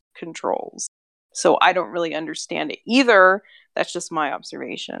themselves controls. So I don't really understand it either. That's just my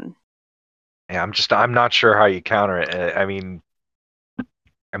observation. Yeah, I'm not sure how you counter it. I mean,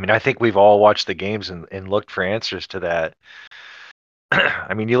 I think we've all watched the games and looked for answers to that.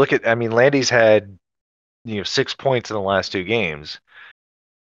 I mean, Landy's had 6 points in the last 2 games,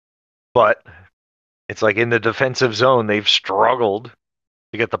 but it's like in the defensive zone they've struggled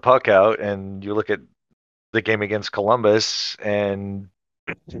to get the puck out, and you look at the game against Columbus, and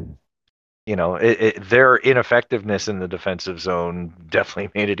their ineffectiveness in the defensive zone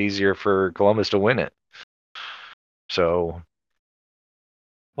definitely made it easier for Columbus to win it. So,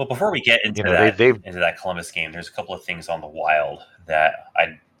 well, before we get into that Columbus game, there's a couple of things on the Wild that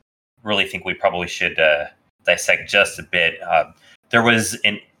I really think we probably should dissect just a bit. There was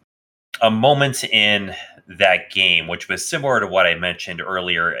a moment in that game, which was similar to what I mentioned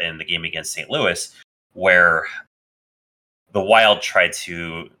earlier in the game against St. Louis, where the Wild tried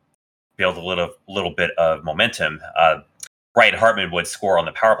to build a little bit of momentum. Ryan Hartman would score on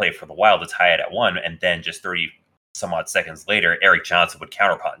the power play for the Wild to tie it at 1, and then just 30 some odd seconds later, Erik Johnson would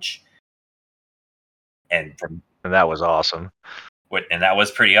counterpunch. And that was awesome. And that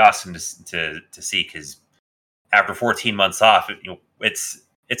was pretty awesome to see, because after 14 months off, it's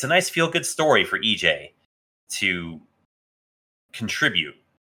a nice feel-good story for EJ to contribute.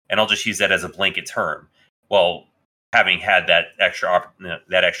 And I'll just use that as a blanket term. Well, having had that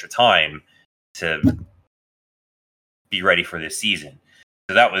extra time to be ready for this season.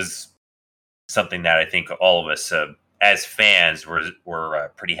 So that was something that I think all of us as fans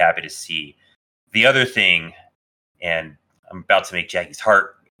were pretty happy to see. The other thing, and I'm about to make Jackie's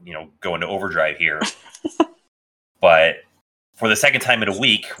heart, go into overdrive here, but for the second time in a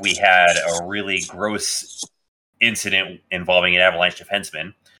week, we had a really gross incident involving an Avalanche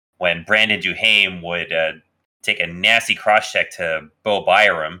defenseman when Brandon Duhaime would take a nasty cross-check to Bo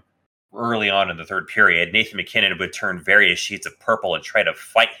Byram early on in the third period. Nathan MacKinnon would turn various sheets of purple and try to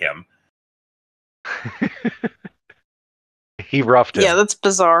fight him. He roughed him. Yeah, that's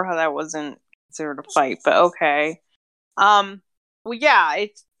bizarre how that wasn't considered a fight, but okay. Well, yeah,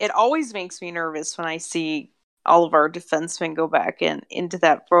 it always makes me nervous when I see all of our defensemen go back into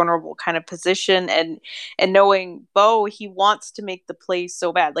that vulnerable kind of position, and knowing Bo, he wants to make the play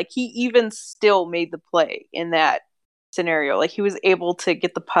so bad. Like, he even still made the play in that scenario. Like, he was able to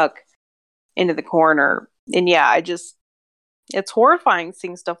get the puck into the corner. And yeah, it's horrifying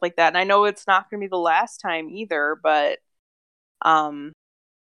seeing stuff like that. And I know it's not going to be the last time either, but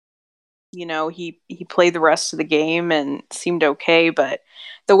he played the rest of the game and seemed okay. But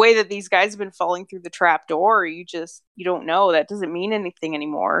the way that these guys have been falling through the trap door, you don't know. That doesn't mean anything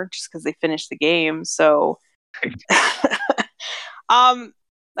anymore just because they finished the game. So,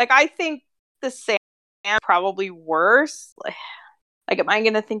 I think the Sam probably worse. Like, am I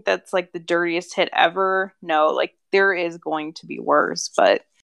going to think that's like the dirtiest hit ever? No, like, there is going to be worse, but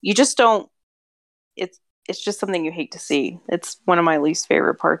you just don't. It's just something you hate to see. It's one of my least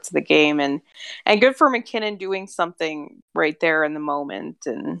favorite parts of the game, and good for MacKinnon doing something right there in the moment.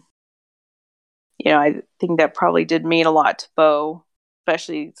 And I think that probably did mean a lot to Bo,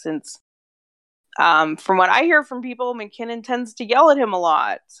 especially since, from what I hear from people, MacKinnon tends to yell at him a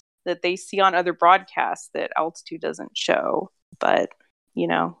lot that they see on other broadcasts that Altitude doesn't show. But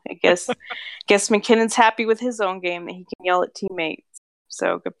I guess MacKinnon's happy with his own game that he can yell at teammates.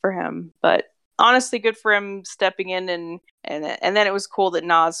 So good for him. But honestly, good for him stepping in, and then it was cool that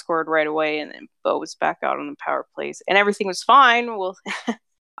Nas scored right away, and then Bo was back out on the power plays, and everything was fine. Well,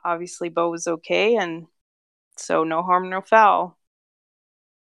 obviously Bo was okay, and so no harm, no foul.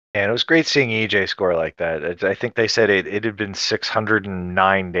 And it was great seeing EJ score like that. I think they said it had been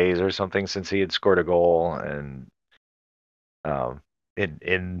 609 days or something since he had scored a goal, and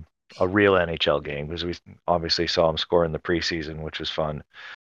in a real NHL game, because we obviously saw him score in the preseason, which was fun.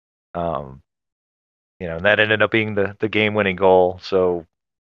 And that ended up being the game-winning goal. So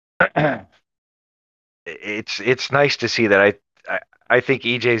it's nice to see that. I think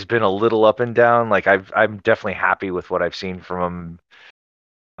EJ's been a little up and down. Like, I'm definitely happy with what I've seen from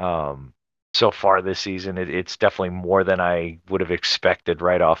him so far this season. It's definitely more than I would have expected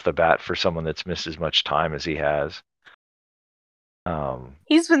right off the bat for someone that's missed as much time as he has.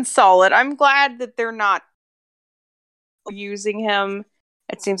 He's been solid. I'm glad that they're not using him.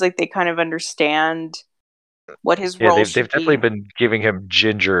 It seems like they kind of understand what his role they've should definitely be. been giving him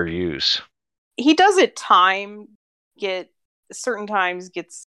ginger use. He does at certain times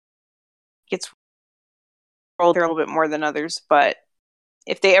gets gets rolled here a little bit more than others, but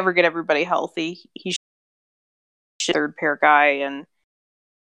if they ever get everybody healthy, he should be a third pair guy, and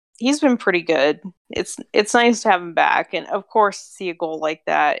he's been pretty good. It's nice to have him back, and of course, see a goal like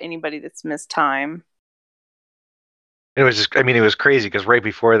that. Anybody that's missed time. It was just, I mean, it was crazy because right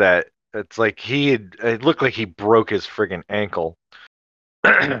before that, it's like it looked like he broke his friggin' ankle.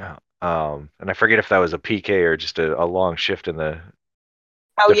 And I forget if that was a PK or just a long shift in the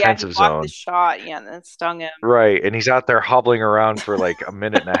defensive He blocked zone. the shot, and that stung him. Right, and he's out there hobbling around for like a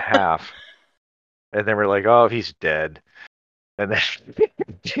minute and a half. And then we're like, oh, he's dead. And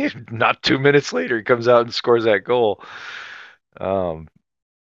then not 2 minutes later, he comes out and scores that goal.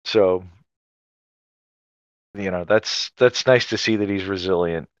 So, that's nice to see that he's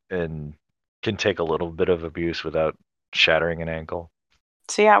resilient and can take a little bit of abuse without shattering an ankle.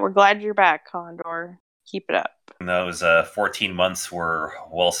 So yeah, we're glad you're back, Condor. Keep it up. And those 14 months were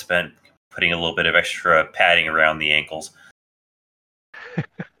well spent putting a little bit of extra padding around the ankles.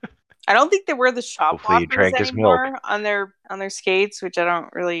 I don't think they wear the shot Hopefully he blockers drank his anymore milk. on their skates, which I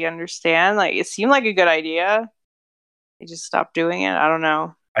don't really understand. Like, it seemed like a good idea. They just stopped doing it. I don't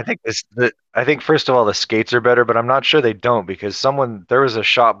know. I think first of all the skates are better, but I'm not sure they don't because there was a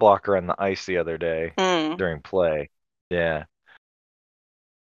shot blocker on the ice the other day during play. Yeah.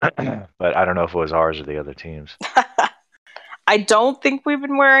 But I don't know if it was ours or the other teams. I don't think we've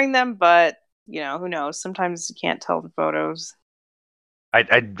been wearing them, but who knows? Sometimes you can't tell the photos.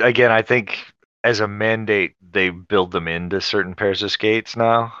 I think as a mandate they build them into certain pairs of skates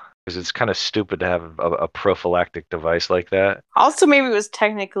now because it's kind of stupid to have a prophylactic device like that. Also, maybe it was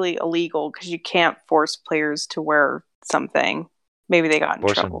technically illegal because you can't force players to wear something. Maybe they got in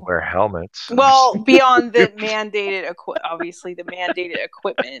Force trouble. them to wear helmets. Well, beyond the mandated, obviously the mandated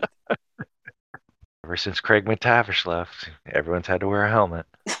equipment. Ever since Craig McTavish left, everyone's had to wear a helmet.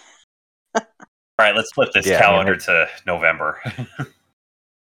 All right, let's flip this calendar to November.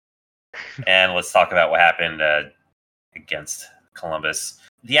 And let's talk about what happened against Columbus.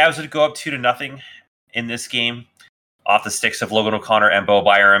 The Avs would go up 2-0 in this game off the sticks of Logan O'Connor and Bo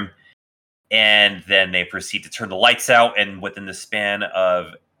Byram. And then they proceed to turn the lights out. And within the span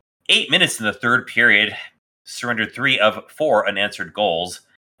of 8 minutes in the third period, surrendered 3 of 4 unanswered goals,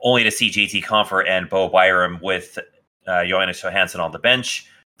 only to see JT Compher and Bo Byram with Johannes Johansson on the bench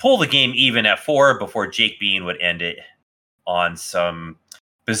pull the game even at 4 before Jake Bean would end it on some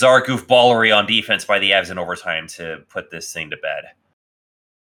bizarre goofballery on defense by the Avs in overtime to put this thing to bed.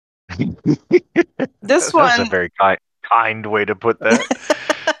 This one, that's a very kind way to put that.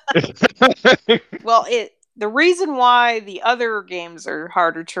 Well, the reason why the other games are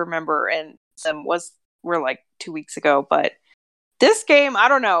harder to remember and some were like 2 weeks ago, but this game, I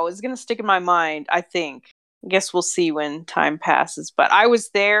don't know, is going to stick in my mind, I think. I guess we'll see when time passes, but I was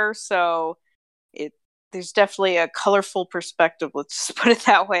there, so there's definitely a colorful perspective, let's just put it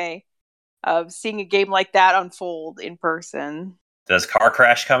that way, of seeing a game like that unfold in person. Does Car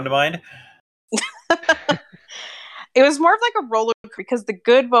Crash come to mind? It was more of like a roller coaster because the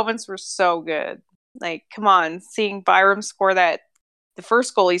good moments were so good. Like, come on, seeing Byram score the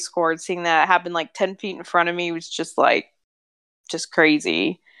first goal he scored, seeing that happen like 10 feet in front of me was just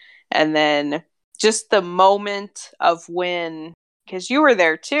crazy. And then just the moment of when, because you were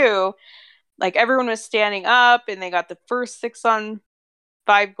there too, like everyone was standing up and they got the first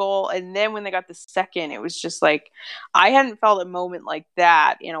 6-on-5 goal. And then when they got the second, it was just like, I hadn't felt a moment like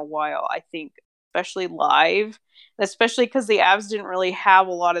that in a while, I think, especially live, especially because the Avs didn't really have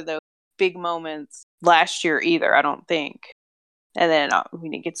a lot of those big moments last year either, I don't think. And then we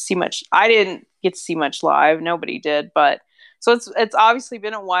didn't get to see much. I didn't get to see much live. Nobody did. But so it's obviously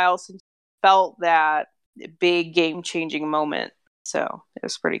been a while since I felt that big game-changing moment. So it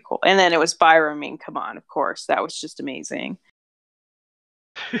was pretty cool. And then it was Byram. I mean, come on, of course. That was just amazing.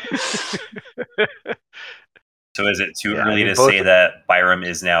 So is it too early to say that Byram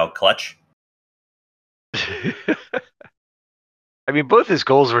is now clutch? I mean, both his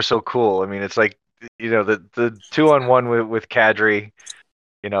goals were so cool. I mean, it's like, the 2-on-1 with Kadri,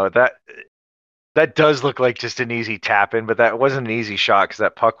 that does look like just an easy tap in, but that wasn't an easy shot because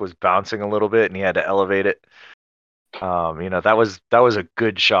that puck was bouncing a little bit and he had to elevate it. That was a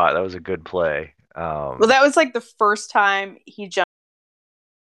good shot. That was a good play. Well, that was like the first time he jumped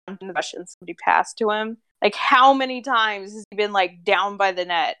in the rush and somebody passed to him. Like, how many times has he been like down by the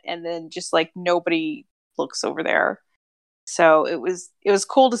net and then just like nobody looks over there? So it was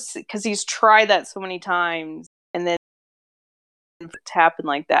cool to see because he's tried that so many times and then to happen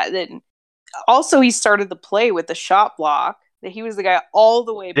like that. Then also he started the play with the shot block that he was the guy all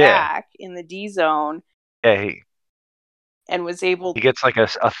the way back in the D zone. Yeah, and was able He gets like a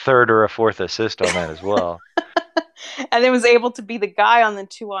third or a fourth assist on that as well. and then was able to be the guy on the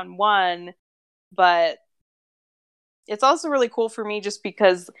 2-on-1. But it's also really cool for me just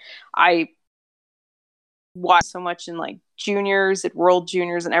because I watch so much in like juniors at World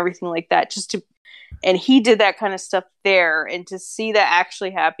Juniors and everything like that, and he did that kind of stuff there, and to see that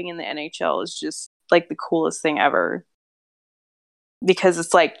actually happening in the NHL is just like the coolest thing ever, because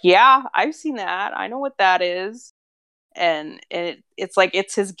it's like, yeah, I've seen that, I know what that is. And it's like,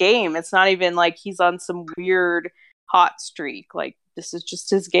 it's his game. It's not even like he's on some weird hot streak. Like, this is just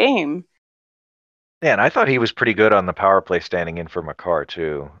his game. Yeah, and I thought he was pretty good on the power play standing in for Makar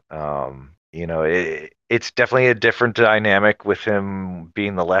too. It's definitely a different dynamic with him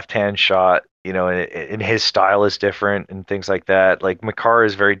being the left-hand shot. And his style is different and things like that. Like Makar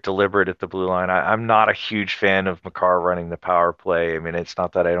is very deliberate at the blue line. I'm not a huge fan of Makar running the power play. I mean, it's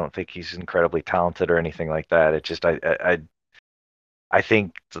not that I don't think he's incredibly talented or anything like that. It's just I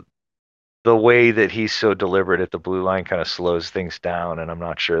think the way that he's so deliberate at the blue line kind of slows things down, and I'm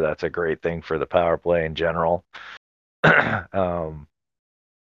not sure that's a great thing for the power play in general.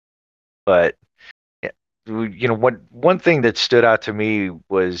 But one thing that stood out to me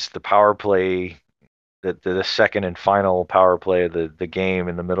was the power play, the second and final power play of the game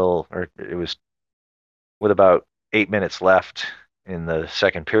in the middle, or it was with about 8 minutes left in the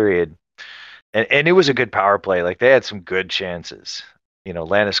second period, and it was a good power play. Like they had some good chances.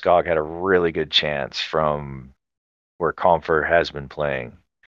 Landeskog had a really good chance from where Comfer has been playing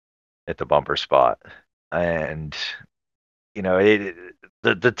at the bumper spot. And,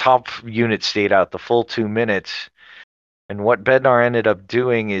 the top unit stayed out the full 2 minutes. And what Bednar ended up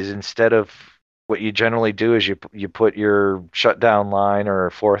doing is, instead of what you generally do, is you put your shutdown line or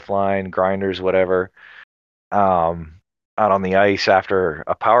fourth line, grinders, whatever, out on the ice after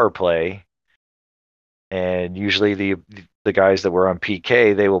a power play. And usually the guys that were on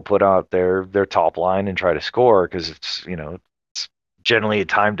PK, they will put out their top line and try to score, because it's generally a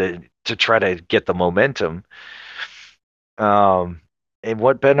time to try to get the momentum. And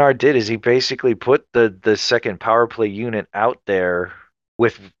what Bednar did is he basically put the second power play unit out there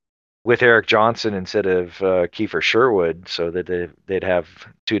with Erik Johnson instead of Kiefer Sherwood, so that they'd have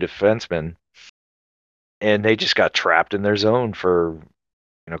two defensemen, and they just got trapped in their zone for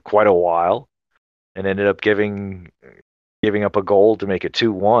quite a while, and ended up giving up a goal to make it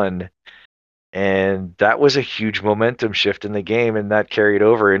 2-1. And that was a huge momentum shift in the game, and that carried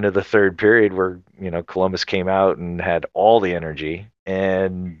over into the third period, where Columbus came out and had all the energy.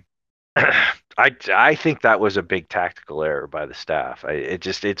 And I think that was a big tactical error by the staff.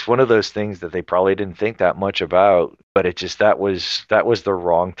 It's one of those things that they probably didn't think that much about, but that was the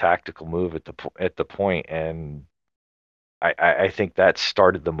wrong tactical move at the point, and I think that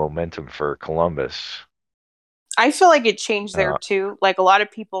started the momentum for Columbus. I feel like it changed there too. Like, a lot of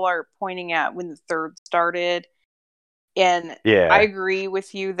people are pointing at when the third started. And yeah. I agree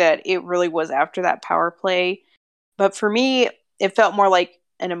with you that it really was after that power play. But for me, it felt more like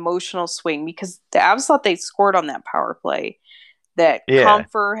an emotional swing, because the Avs thought they scored on that power play. That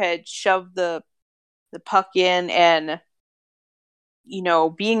Comfer had shoved the puck in, and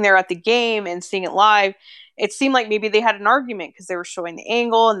being there at the game and seeing it live, it seemed like maybe they had an argument, because they were showing the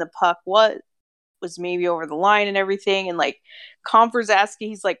angle and the puck was maybe over the line and everything, and like Comfer's asking,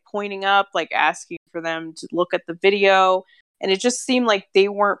 he's like pointing up, like asking for them to look at the video, and it just seemed like they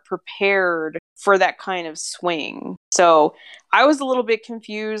weren't prepared for that kind of swing. So I was a little bit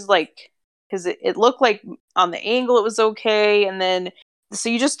confused, like, because it looked like on the angle it was okay, and then so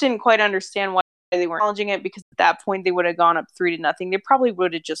you just didn't quite understand why they weren't challenging it, because at that point they would have gone up 3-0. They probably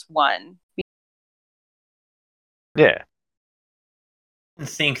would have just won. Yeah. I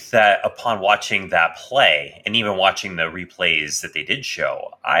think that upon watching that play, and even watching the replays that they did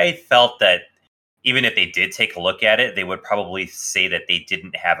show, I felt that even if they did take a look at it, they would probably say that they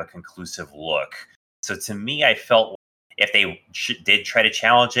didn't have a conclusive look. So to me, I felt if they did try to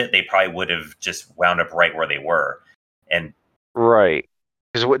challenge it, they probably would have just wound up right where they were. And right.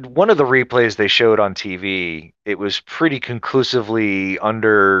 Because one of the replays they showed on TV, it was pretty conclusively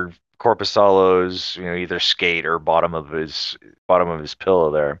under Korpisalo's, either skate or bottom of his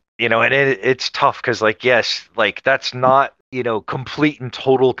pillow there. And it's tough, because yes, that's not, complete and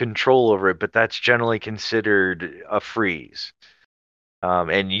total control over it, but that's generally considered a freeze.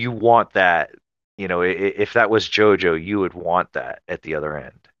 And you want that, if that was JoJo, you would want that at the other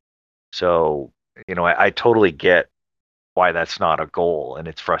end. So, I totally get why that's not a goal, and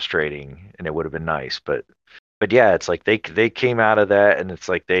it's frustrating, and it would have been nice, but yeah, it's like they came out of that, and it's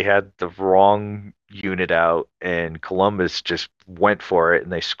like they had the wrong unit out, and Columbus just went for it,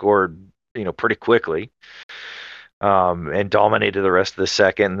 and they scored pretty quickly. and dominated the rest of the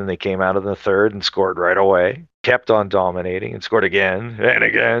second. And then they came out of the third and scored right away. Kept on dominating and scored again and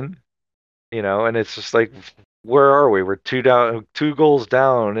again. And it's just like, where are we? We're 2 goals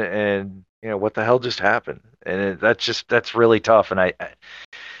down, and what the hell just happened? And that's really tough. And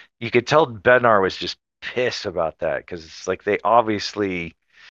you could tell Bednar was just pissed about that, because it's like they obviously,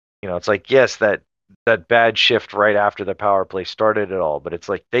 it's like, yes, that bad shift right after the power play started it all, but it's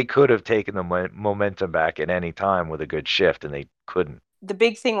like they could have taken the momentum back at any time with a good shift, and they couldn't. The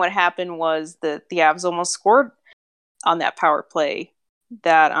big thing what happened was that the Avs almost scored on that power play.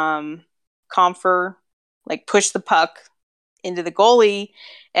 That Compher pushed the puck into the goalie,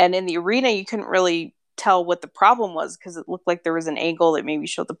 and in the arena you couldn't really tell what the problem was, because it looked like there was an angle that maybe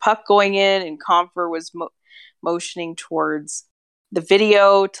showed the puck going in, and Compher was motioning towards the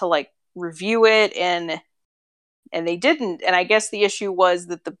video to review it, and they didn't. And I guess the issue was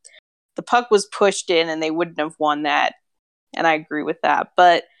that the puck was pushed in, and they wouldn't have won that. And I agree with that,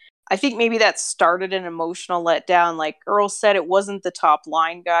 but I think maybe that started an emotional letdown. Like Earl said, it wasn't the top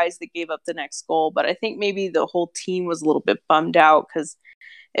line guys that gave up the next goal, but I think maybe the whole team was a little bit bummed out, because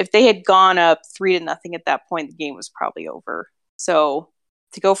if they had gone up 3-0 at that point, the game was probably over. So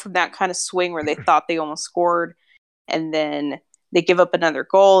to go from that kind of swing where they thought they almost scored, and then they give up another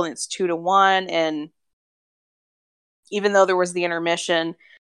goal and it's 2-1, and even though there was the intermission,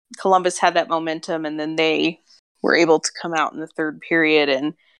 Columbus had that momentum, and then they were able to come out in the third period,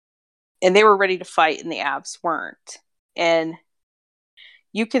 and they were ready to fight, and the Avs weren't. And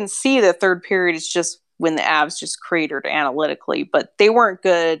you can see the third period is just when the Avs just cratered analytically, but they weren't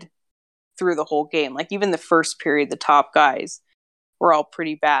good through the whole game. Even the first period, the top guys were all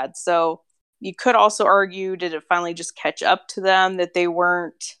pretty bad. So you could also argue, did it finally just catch up to them that they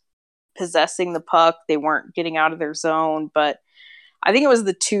weren't possessing the puck, they weren't getting out of their zone? But I think it was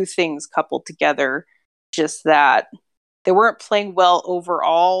the two things coupled together, just that they weren't playing well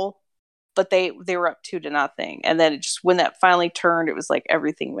overall, but they were up 2-0, and then when that finally turned, it was like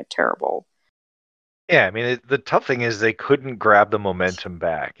everything went terrible. Yeah, I mean, the tough thing is they couldn't grab the momentum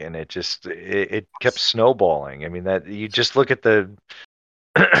back, and it kept snowballing. I mean, that you just look at the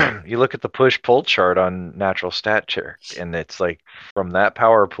you look at the push-pull chart on Natural Stat Check, and it's like from that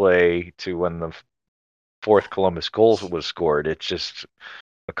power play to when the fourth Columbus goal was scored, it's just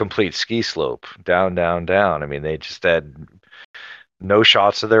a complete ski slope, down, down, down. I mean, they just had no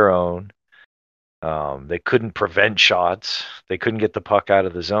shots of their own. They couldn't prevent shots. They couldn't get the puck out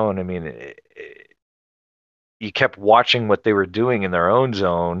of the zone. I mean, you kept watching what they were doing in their own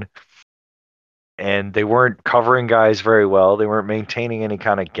zone, and they weren't covering guys very well. They weren't maintaining any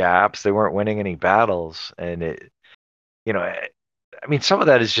kind of gaps. They weren't winning any battles. And I mean, some of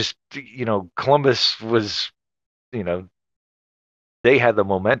that is just, Columbus was, they had the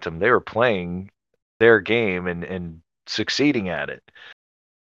momentum. They were playing their game and succeeding at it.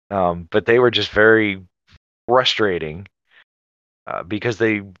 But they were just very frustrating because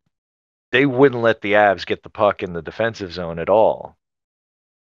they wouldn't let the Avs get the puck in the defensive zone at all.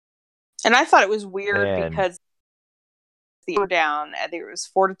 And I thought it was weird because they were down. I think it was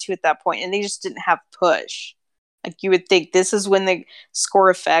 4-2 at that point, and they just didn't have push. You would think this is when the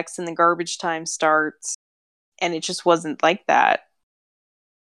score affects and the garbage time starts, and it just wasn't like that.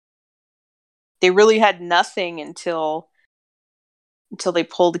 They really had nothing until they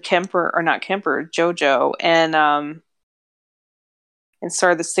pulled Jojo, and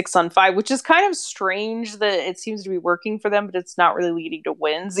started the 6-on-5, which is kind of strange that it seems to be working for them, but it's not really leading to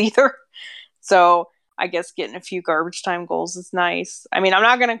wins either. So I guess getting a few garbage time goals is nice. I mean, I'm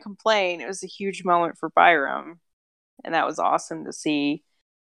not going to complain. It was a huge moment for Byram, and that was awesome to see.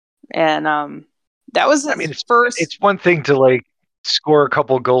 And that was his first. It's one thing to score a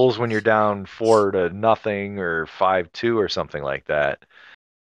couple goals when you're down 4-0 or 5-2 or something like that.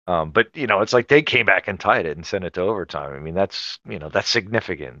 But it's like they came back and tied it and sent it to overtime. I mean, that's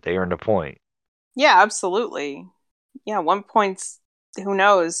significant. They earned a point. Yeah, absolutely. Yeah, 1 point. Who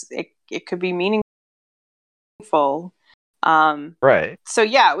knows? It could be meaningful. Right. So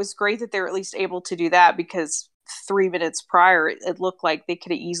yeah, it was great that they were at least able to do that, because 3 minutes prior, it looked like they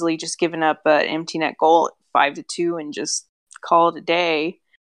could have easily just given up an empty net goal at 5-2 and just call it a day,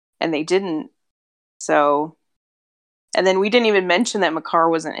 and they didn't. So. And then we didn't even mention that Makar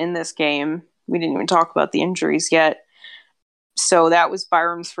wasn't in this game. We didn't even talk about the injuries yet. So that was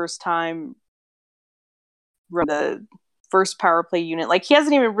Byram's first time the first power play unit. He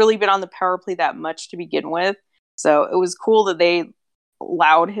hasn't even really been on the power play that much to begin with. So it was cool that they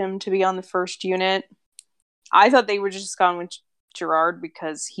allowed him to be on the first unit. I thought they would just gone with Gerard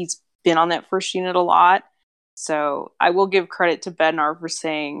because he's been on that first unit a lot. So I will give credit to Bednar for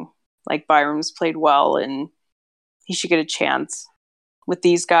saying Byram's played well, and he should get a chance with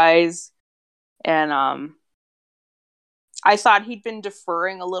these guys. And I thought he'd been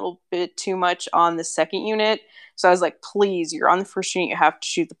deferring a little bit too much on the second unit. So I was like, please, you're on the first unit, you have to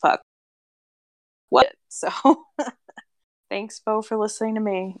shoot the puck. What? So thanks, Bo, for listening to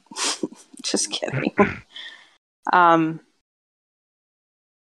me. Just kidding.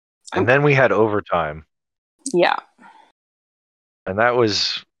 And then we had overtime. Yeah. And that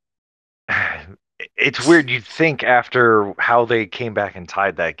was... It's weird. You'd think after how they came back and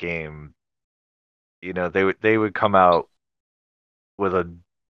tied that game, you know, they would come out with a...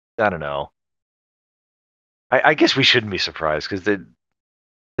 I don't know. I guess we shouldn't be surprised because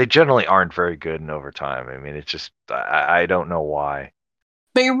they generally aren't very good in overtime. I mean, it's just... I don't know why.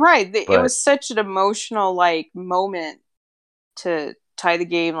 But you're right. It was such an emotional moment to tie the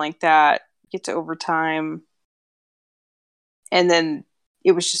game like that, get to overtime, and then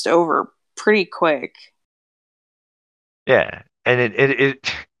it was just over pretty quick. Yeah, and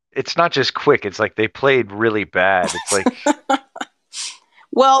it's not just quick. It's like they played really bad. It's like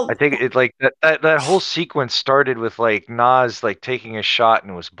well, I think it like that whole sequence started with like Nas like taking a shot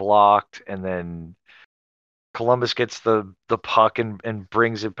and was blocked, and then Columbus gets the puck and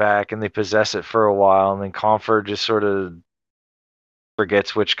brings it back, and they possess it for a while, and then Comfort just sort of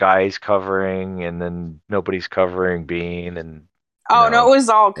forgets which guy he's covering, and then nobody's covering Bean, and no, it was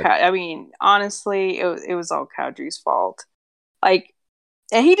all. I mean, honestly, it was all Kadri's fault. Like,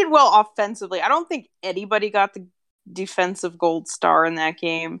 and he did well offensively. I don't think anybody got the defensive gold star in that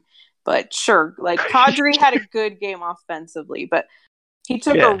game, but sure, like Kadri had a good game offensively, but he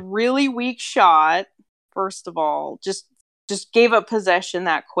took a really weak shot. First of all, just gave up possession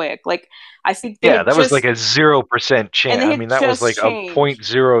that quick. Like, I think that was like a 0% chance. I mean, that was like a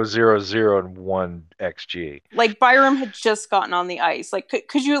 0.0001 xG. Like, Byram had just gotten on the ice. Like,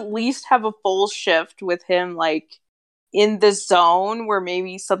 could you at least have a full shift with him, like, in the zone where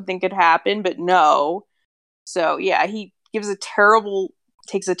maybe something could happen? But no. So yeah, he takes a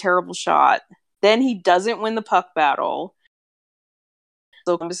terrible shot. Then he doesn't win the puck battle.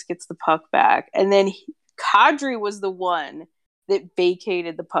 So Columbus gets the puck back, and then Kadri was the one that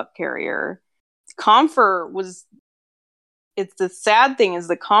vacated the puck carrier. Comfort was... It's the sad thing is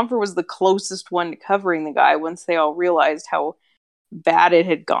that Comfort was the closest one to covering the guy once they all realized how bad it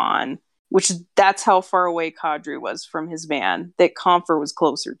had gone, which that's how far away Kadri was from his man, that Comfort was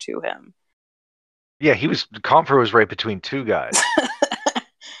closer to him. Yeah, Comfort was right between two guys.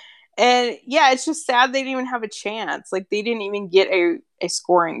 And yeah, it's just sad they didn't even have a chance. Like, they didn't even get a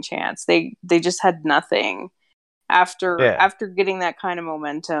scoring chance. They just had nothing after getting that kind of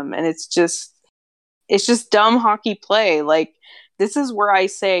momentum. And it's just dumb hockey play. Like, this is where I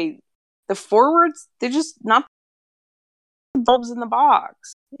say the forwards, they're just not bulbs in the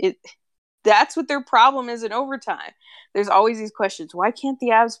box. That's what their problem is in overtime. There's always these questions. Why can't the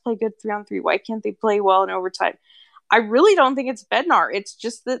Avs play good 3-on-3? Why can't they play well in overtime? I really don't think it's Bednar. It's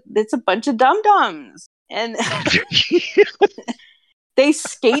just that it's a bunch of dum-dums. And they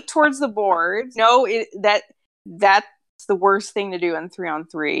skate towards the boards. No, that's the worst thing to do in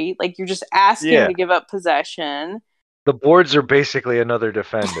 3-on-3. Like, you're just asking to give up possession. The boards are basically another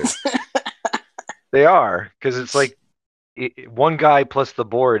defender. They are, because it's like one guy plus the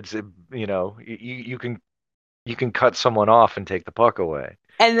boards. You know, you can cut someone off and take the puck away.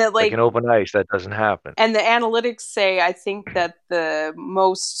 And that, like in open ice, that doesn't happen. And the analytics say, I think that the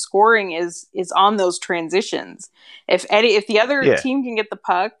most scoring is on those transitions. If the other team can get the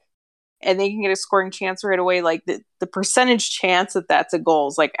puck and they can get a scoring chance right away, like the percentage chance that that's a goal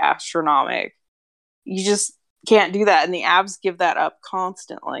is like astronomical. You just can't do that, and the Avs give that up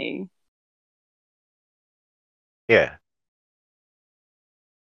constantly. Yeah.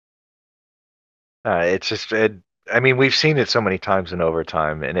 It's just... I mean, we've seen it so many times in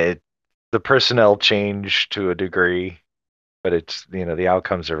overtime, and the personnel change to a degree, but it's, you know, the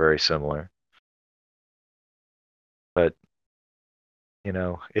outcomes are very similar. But, you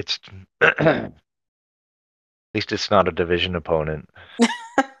know, it's at least it's not a division opponent.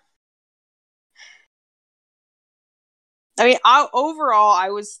 I mean, overall, I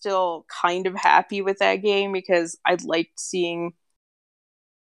was still kind of happy with that game because I liked seeing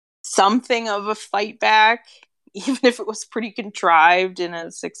something of a fight back, even if it was pretty contrived in a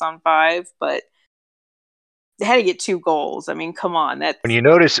 6-on-5, but they had to get 2 goals. I mean, come on. When you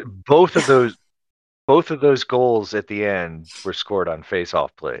notice both of those goals at the end were scored on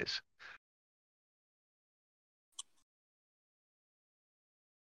face-off plays.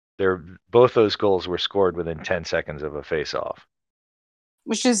 Both those goals were scored within 10 seconds of a face-off.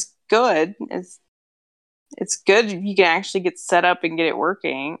 Which is good. It's good if you can actually get set up and get it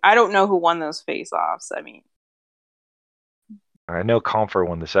working. I don't know who won those face-offs. I mean, I know Comfer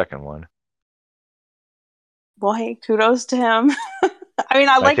won the second one. Well, hey, kudos to him. I mean,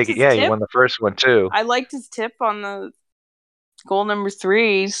 I I liked think, his yeah, he tip. won the first one too. I liked his tip on the goal number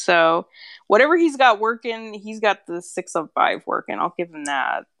 3. So whatever he's got working, he's got the 6 of 5 working. I'll give him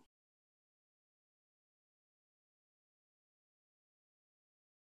that.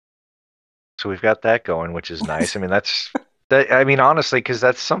 So we've got that going, which is nice. I mean, I mean, honestly, because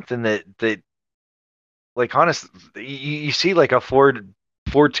that's something that like, honest, you see like a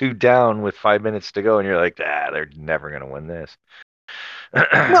 4-2 down with 5 minutes to go, and you're like, they're never gonna win this.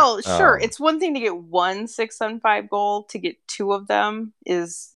 Well, sure. It's one thing to get 1 6 on 5 goal. To get 2 of them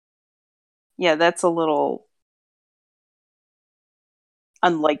is, yeah, that's a little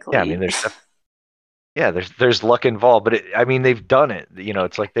unlikely. Yeah, I mean, there's luck involved, but I mean, they've done it.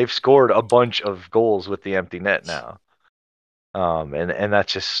 It's like they've scored a bunch of goals with the empty net now. And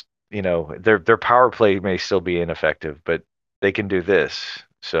that's just, their power play may still be ineffective, but they can do this.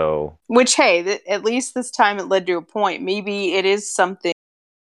 So, which, hey, at least this time it led to a point. Maybe it is something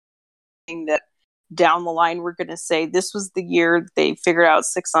that down the line we're going to say this was the year they figured out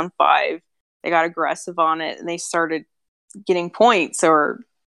 6 on 5. They got aggressive on it and they started getting points or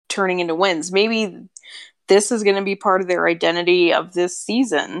turning into wins. Maybe this is going to be part of their identity of this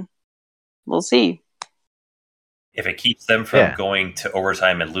season. We'll see. If it keeps them from going to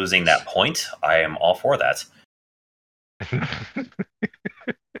overtime and losing that point, I am all for that.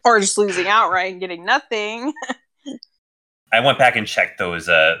 Or just losing outright and getting nothing. I went back and checked those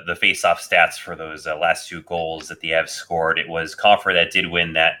the face-off stats for those last 2 goals that the Avs scored. It was Comfer that did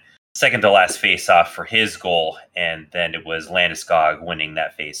win that second to last face-off for his goal, and then it was Landeskog winning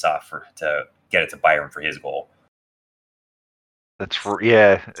that face-off to get it to Byram for his goal.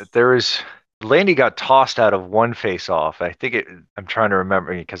 There is. Landy got tossed out of one face-off. I think I'm trying to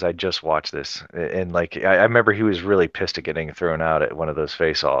remember because I just watched this, and like I remember he was really pissed at getting thrown out at one of those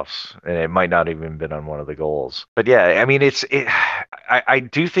face-offs, and it might not even been on one of the goals. But yeah, I mean, I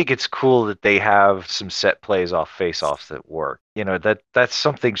do think it's cool that they have some set plays off face-offs that work. That's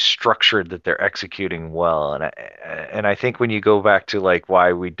something structured that they're executing well, and I think when you go back to like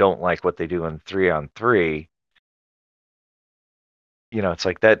why we don't like what they do in 3-on-3. It's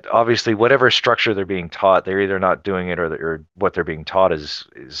like that. Obviously, whatever structure they're being taught, they're either not doing it or what they're being taught is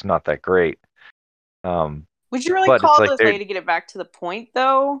not that great. Would you really call it a way to get it back to the point,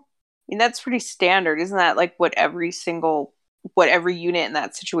 though? I mean, that's pretty standard, isn't that? Like what every unit in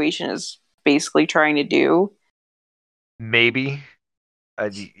that situation is basically trying to do. Maybe,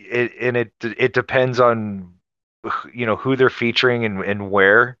 it depends on who they're featuring and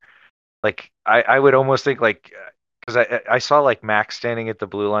where. Like I would almost think like. Because I saw like Max standing at the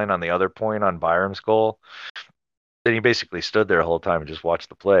blue line on the other point on Byram's goal. Then he basically stood there the whole time and just watched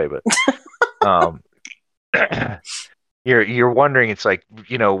the play. But you're wondering, it's like,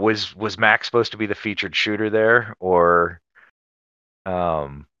 was Max supposed to be the featured shooter there, or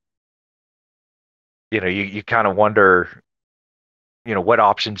you kind of wonder, what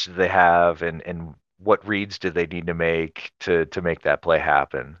options do they have and what reads do they need to make to make that play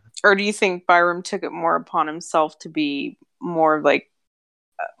happen? Or do you think Byram took it more upon himself to be more of a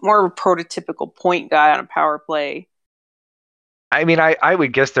prototypical point guy on a power play? I mean, I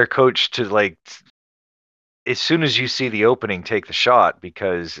would guess their coach to like, as soon as you see the opening, take the shot,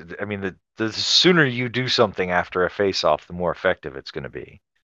 because I mean, the sooner you do something after a face-off, the more effective it's going to be.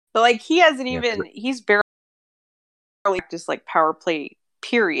 But like he's barely just like power play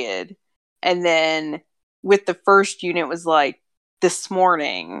period, and then with the first unit was like this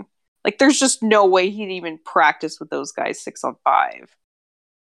morning. Like, there's just no way he'd even practice with those guys 6 on 5.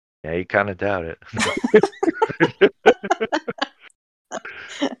 Yeah, you kind of doubt it.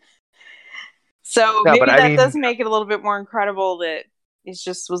 So maybe that does make it a little bit more incredible that it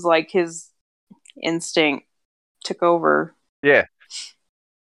just was like his instinct took over. Yeah.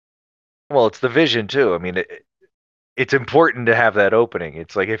 Well, it's the vision too. I mean, it's important to have that opening.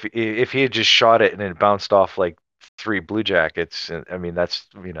 It's like if he had just shot it and it bounced off like 3 Blue Jackets, I mean, that's,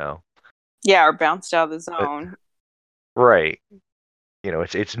 Yeah, or bounced out of the zone. Right.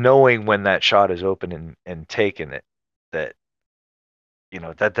 It's knowing when that shot is open and taking it that,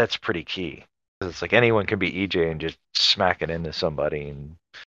 that's pretty key. It's like anyone can be EJ and just smack it into somebody. And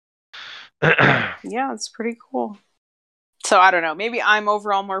yeah, it's pretty cool. So I don't know. Maybe I'm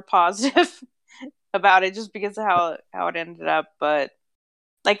overall more positive about it just because of how it ended up. But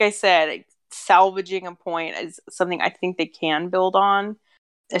like I said, salvaging a point is something I think they can build on.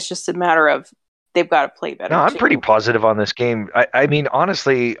 It's just a matter of they've got to play better. No, I'm pretty positive on this game. I mean,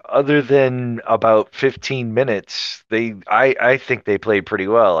 honestly, other than about 15 minutes, I think they played pretty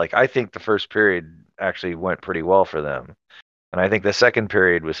well. Like, I think the first period actually went pretty well for them. And I think the second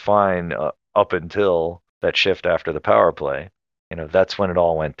period was fine up until that shift after the power play. That's when it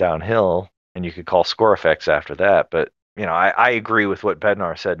all went downhill, and you could call score effects after that. But, I agree with what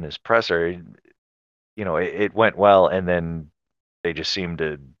Bednar said in his presser. It went well, and then they just seemed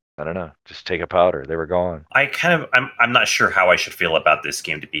to, I don't know, just take a powder. They were gone. I'm not sure how I should feel about this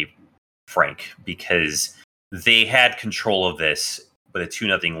game, to be frank, because they had control of this with a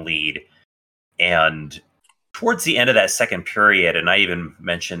 2-0 lead, and towards the end of that second period, and I even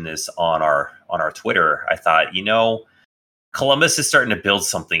mentioned this on our Twitter, I thought, Columbus is starting to build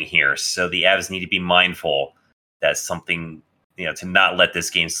something here, so the Avs need to be mindful that something, to not let this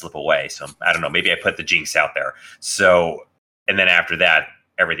game slip away. So I don't know, maybe I put the jinx out there. So, and then after that,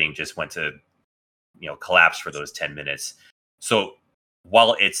 everything just went to, collapse for those 10 minutes. So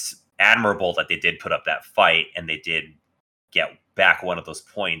while it's admirable that they did put up that fight and they did get back one of those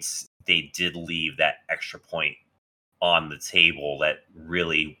points, they did leave that extra point on the table that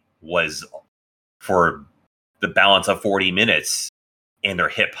really was for the balance of 40 minutes in their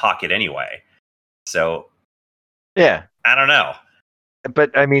hip pocket anyway. So, yeah, I don't know.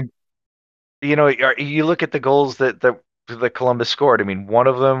 But I mean, you look at the goals that Columbus scored. I mean, one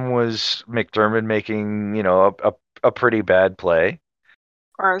of them was McDermott making, a pretty bad play.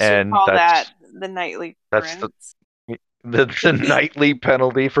 Or as we call that, the nightly that's the nightly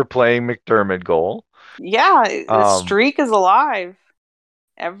penalty for playing McDermott goal. Yeah, the streak is alive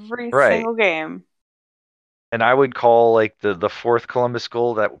every right. single game. And I would call like the fourth Columbus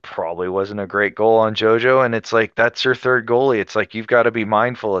goal, that probably wasn't a great goal on JoJo. And it's like, that's your third goalie. It's like, you've got to be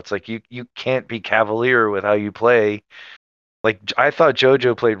mindful. It's like, you can't be cavalier with how you play. Like, I thought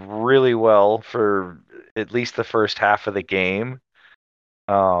JoJo played really well for at least the first half of the game.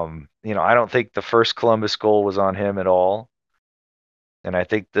 I don't think the first Columbus goal was on him at all. And I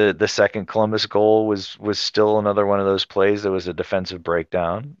think the second Columbus goal was still another one of those plays that was a defensive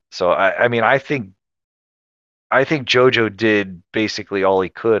breakdown. So I mean, I think JoJo did basically all he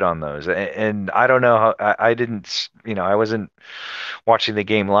could on those. And I don't know how, I didn't, I wasn't watching the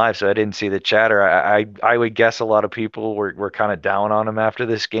game live, so I didn't see the chatter. I would guess a lot of people were kind of down on him after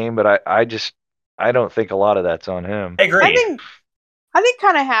this game, but I don't think a lot of that's on him. I agree. I think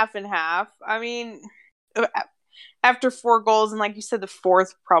kind of half and half. I mean, after 4 goals, and like you said, the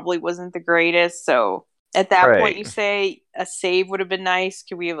fourth probably wasn't the greatest. So at that point, you say a save would have been nice.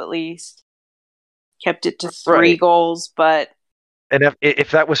 Could we have at least kept it to 3 goals? But and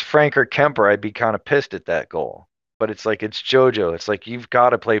if that was Frank or Kemper, I'd be kind of pissed at that goal. But it's like, it's JoJo. It's like, you've got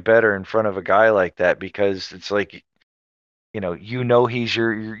to play better in front of a guy like that, because it's like, he's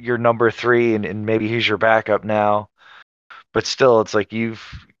your number 3, and maybe he's your backup now. But still, it's like, you've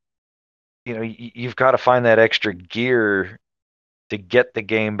got to find that extra gear to get the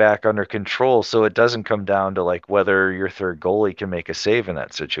game back under control, so it doesn't come down to like whether your third goalie can make a save in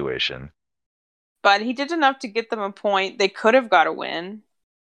that situation. But he did enough to get them a point. They could have got a win.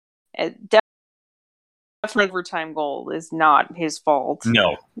 Definitely overtime goal is not his fault.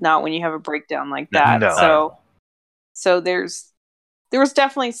 No. Not when you have a breakdown like that. No. So there was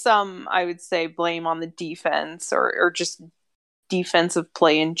definitely some, I would say, blame on the defense or just defensive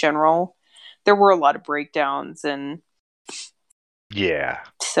play in general. There were a lot of breakdowns, and yeah.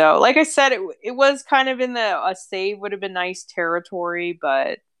 So, like I said, it was kind of in a save would have been nice territory,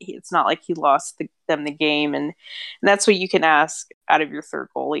 but it's not like he lost them the game, and that's what you can ask out of your third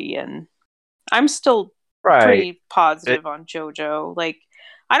goalie. And I'm still pretty positive on JoJo. Like,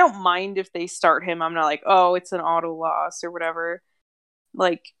 I don't mind if they start him. I'm not like, oh, it's an auto loss or whatever.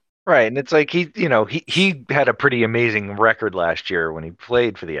 Like, right, and it's like, he had a pretty amazing record last year when he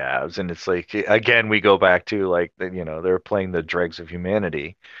played for the Avs, and it's like, again, we go back to like, they're playing the dregs of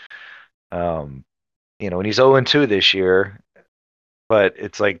humanity. And he's 0-2 this year, but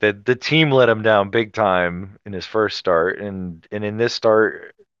it's like the team let him down big time in his first start, and in this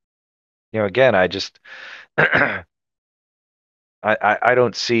start, again, I just I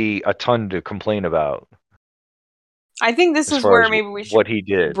don't see a ton to complain about. I think this is where maybe we should what he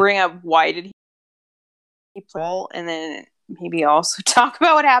did. Bring up why did he play, and then maybe also talk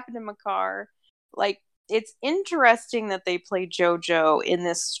about what happened to Makar. Like, it's interesting that they play JoJo in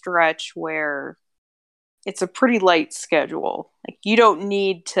this stretch where it's a pretty light schedule. Like, you don't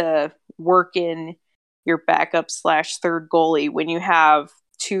need to work in your backup / third goalie when you have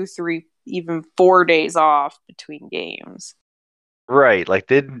 2, 3, even 4 days off between games. Right, like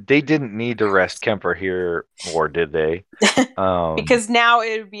they didn't need to rest Kemper here, or did they? Because now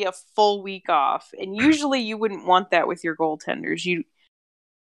it would be a full week off, and usually you wouldn't want that with your goaltenders.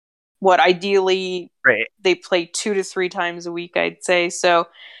 Ideally, they play 2 to 3 times a week, I'd say. So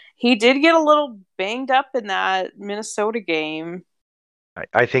He did get a little banged up in that Minnesota game.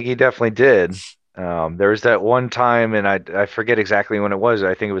 I think he definitely did. There was that one time, and I forget exactly when it was.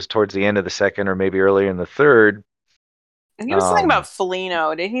 I think it was towards the end of the second or maybe earlier in the third. I think it was something about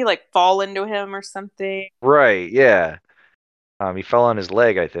Foligno. Did he like fall into him or something? Right, yeah. He fell on his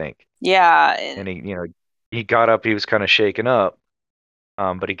leg, I think. Yeah. And he got up, he was kind of shaken up.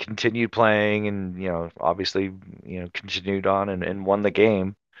 But he continued playing and, obviously, continued on and won the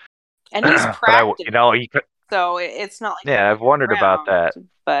game. And he's But practicing. So it's not like yeah, I've wondered about that.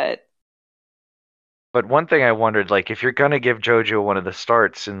 But one thing I wondered, like, if you're gonna give JoJo one of the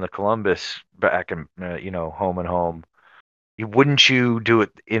starts in the Columbus back in, home and home, wouldn't you do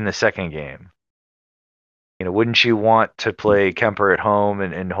it in the second game? Wouldn't you want to play Kemper at home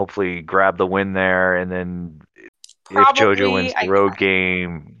and hopefully grab the win there, and then if JoJo wins the road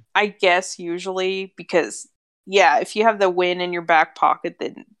game? I guess usually, because if you have the win in your back pocket,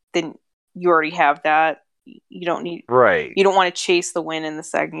 then you already have that. You don't need You don't want to chase the win in the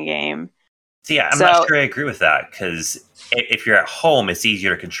second game. So I'm not sure I agree with that, because if you're at home, it's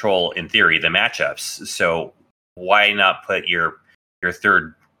easier to control, in theory, the matchups. So why not put your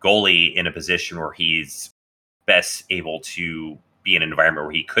third goalie in a position where he's best able to be in an environment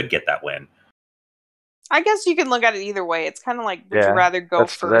where he could get that win? I guess you can look at it either way. It's kind of like, would you rather go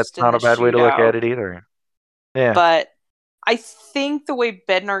first? That's not a bad way to look at it either. Yeah. But I think the way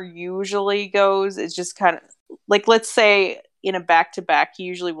Bednar usually goes is just kind of like, let's say in a back-to-back, he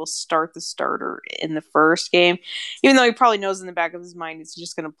usually will start the starter in the first game, even though he probably knows in the back of his mind he's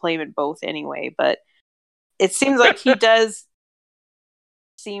just going to play him in both anyway. But it seems like he does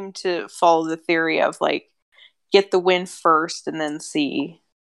seem to follow the theory of, like, get the win first and then see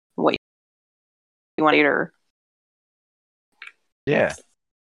what you want later. Yeah.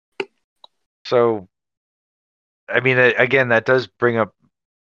 So, I mean, again, that does bring up,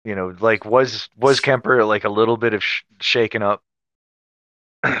 like, was Kemper like a little bit of shaken up?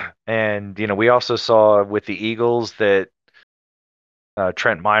 And, we also saw with the Eagles that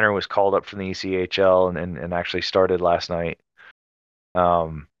Trent Miner was called up from the ECHL and actually started last night.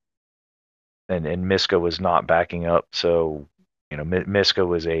 And Miska was not backing up, so Miska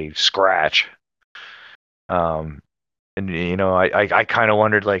was a scratch. And I kind of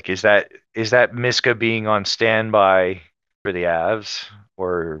wondered, like, is that Miska being on standby for the Avs,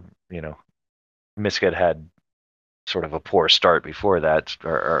 or Miska had sort of a poor start before that,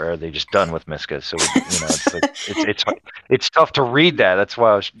 or are they just done with Miska? So it's tough to read that. That's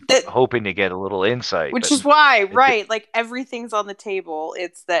why I was hoping to get a little insight. Which is why, right? Like, everything's on the table.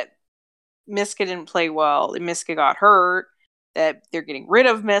 It's that Miska didn't play well, and Miska got hurt, that they're getting rid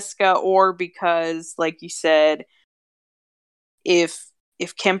of Miska, or because, like you said, if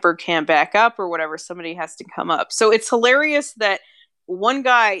Kemper can't back up or whatever, somebody has to come up. So it's hilarious that one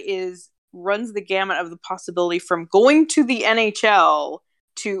guy runs the gamut of the possibility from going to the NHL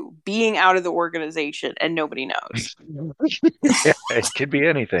to being out of the organization, and nobody knows. Yeah, it could be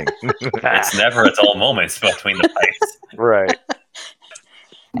anything. It's never a dull moments between the pipes. Right.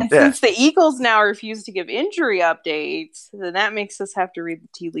 And since the Eagles now refuse to give injury updates, then that makes us have to read the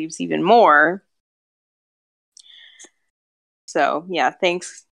tea leaves even more. So, yeah,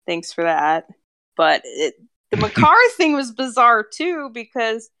 thanks for that. But the Makar thing was bizarre, too,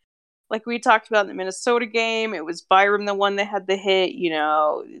 because, like we talked about in the Minnesota game, it was Byram the one that had the hit.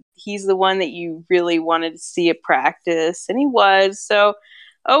 He's the one that you really wanted to see at practice, and he was. So,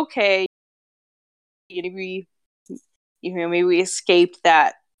 okay, maybe we escaped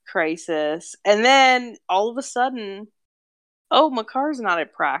that crisis. And then, all of a sudden, Makar's not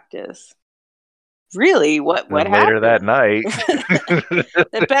at practice. Really? What happened? Later that night.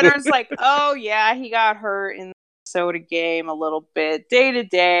 The Bednar's like, oh, yeah, he got hurt in the Minnesota game a little bit, day to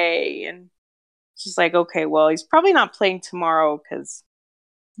day. And it's just like, okay, well, he's probably not playing tomorrow, because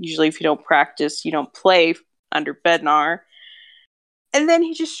usually if you don't practice, you don't play under Bednar. And then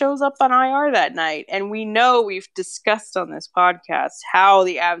he just shows up on IR that night. And we know, we've discussed on this podcast how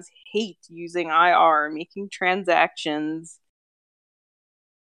the Avs hate using IR, making transactions.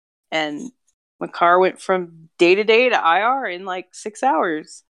 And Makar went from day to day to IR in like 6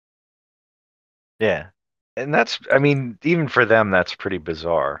 hours. Yeah. And that's, I mean, even for them, that's pretty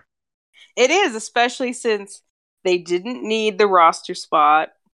bizarre. It is, especially since they didn't need the roster spot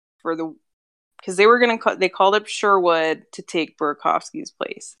because they called up Sherwood to take Burakovsky's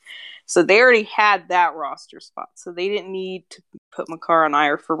place. So they already had that roster spot. So they didn't need to put Makar on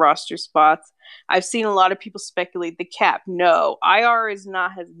IR for roster spots. I've seen a lot of people speculate the cap. No, IR has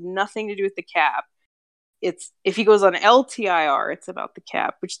nothing to do with the cap. It's if he goes on LTIR, it's about the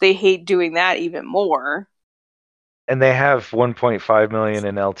cap, which they hate doing that even more. And they have 1.5 million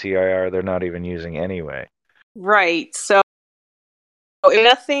in LTIR they're not even using anyway. Right. So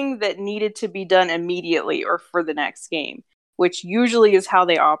nothing that needed to be done immediately or for the next game, which usually is how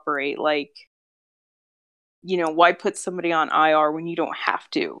they operate. Like, why put somebody on IR when you don't have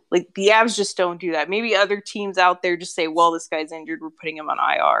to? Like, the Avs just don't do that. Maybe other teams out there just say, well, this guy's injured, we're putting him on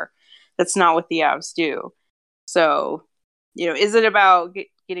IR. That's not what the Avs do. So, is it about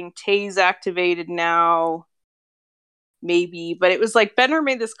getting Taze activated now? Maybe. But it was like Benner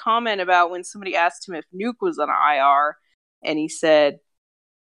made this comment about when somebody asked him if Nuke was on IR, and he said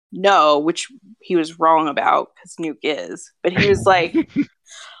no, which he was wrong about because Nuke is. But he was like,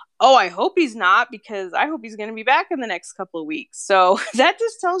 oh, I hope he's not, because I hope he's going to be back in the next couple of weeks. So that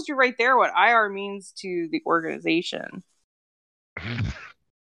just tells you right there what IR means to the organization.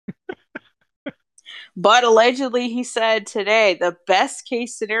 But allegedly, he said today, the best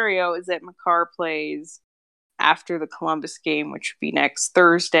case scenario is that Makar plays after the Columbus game, which would be next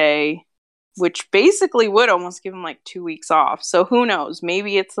Thursday, which basically would almost give him like 2 weeks off. So who knows?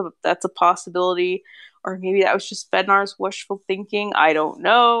 Maybe that's a possibility, or maybe that was just Bednar's wishful thinking. I don't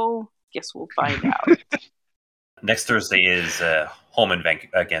know. Guess we'll find out. Next Thursday is home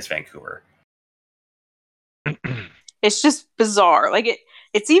against Vancouver. It's just bizarre. Like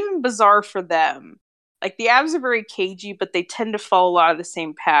it's even bizarre for them. Like, the Avs are very cagey, but they tend to follow a lot of the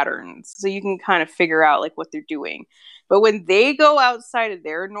same patterns. So you can kind of figure out like what they're doing. But when they go outside of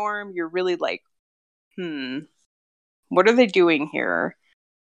their norm, you're really like, what are they doing here?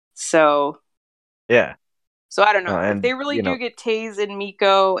 So yeah. So I don't know. And if they really do get Taze and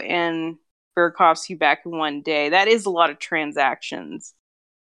Mikko and Burakovsky back in one day, that is a lot of transactions.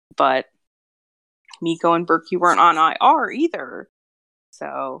 But Mikko and Berkey weren't on IR either.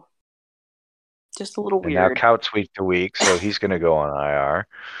 So just a little weird. And now Couch week to week, so he's going to go on IR.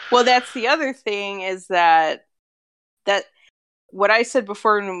 Well, that's the other thing, is that what I said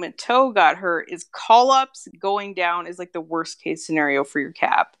before when Mateau got hurt is call-ups going down is like the worst case scenario for your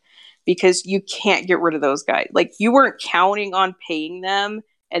cap, because you can't get rid of those guys. Like, you weren't counting on paying them,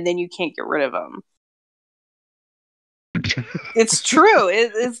 and then you can't get rid of them. It's true.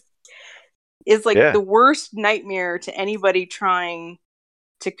 It's like the worst nightmare to anybody trying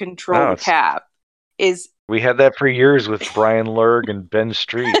to control the cap. We had that for years with Brian Lerg and Ben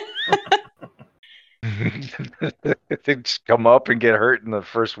Street. They just come up and get hurt in the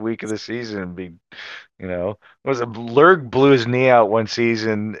first week of the season and be, Lerg blew his knee out one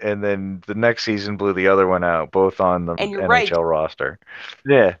season, and then the next season blew the other one out, both on the NHL roster.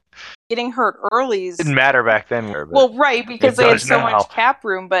 Yeah. Getting hurt early didn't matter back then. Well, right, because they had so much cap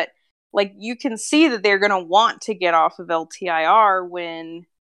room, but like, you can see that they're going to want to get off of LTIR when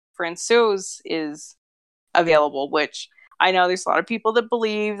Francouz is available, which I know there's a lot of people that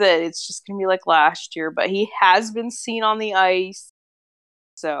believe that it's just going to be like last year, but he has been seen on the ice.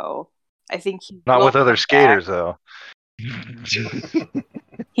 So I think he not with other skaters, though.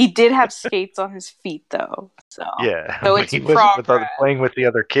 He did have skates on his feet, though. So it's he wasn't playing with the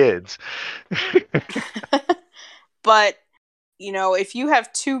other kids. But if you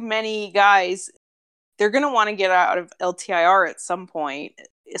have too many guys, they're going to want to get out of LTIR at some point,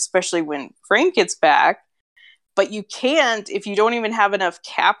 especially when Frank gets back. But you can't if you don't even have enough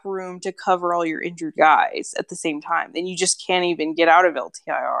cap room to cover all your injured guys at the same time. Then you just can't even get out of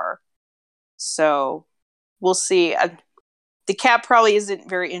LTIR. So we'll see. The cap probably isn't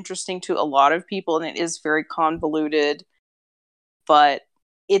very interesting to a lot of people, and it is very convoluted. But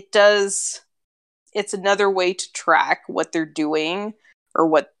it's another way to track what they're doing or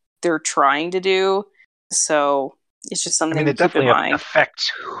what they're trying to do. So it's just something to keep in mind. It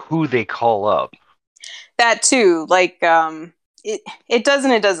affects who they call up. That too. Like, it does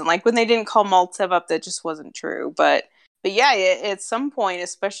and it doesn't. Like, when they didn't call Maltsev up, that just wasn't true. But yeah, at some point,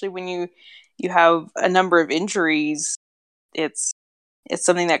 especially when you have a number of injuries, it's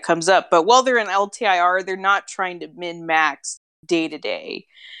something that comes up. But while they're in LTIR, they're not trying to min-max day to day,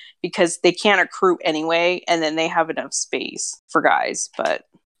 because they can't accrue anyway, and then they have enough space for guys. But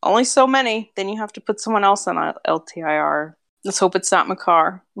only so many. Then you have to put someone else on LTIR. Let's hope it's not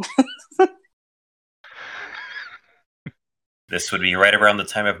Makar. This would be right around the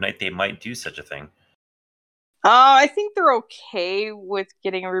time of night they might do such a thing. I think they're okay with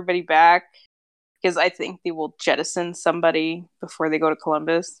getting everybody back, because I think they will jettison somebody before they go to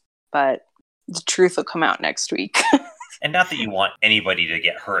Columbus. But the truth will come out next week. And not that you want anybody to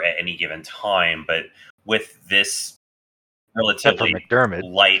get hurt at any given time, but with this relatively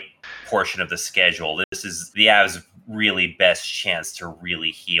light portion of the schedule, this is the Avs' really best chance to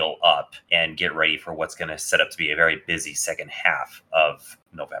really heal up and get ready for what's going to set up to be a very busy second half of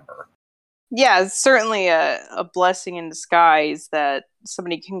November. Yeah, it's certainly a blessing in disguise that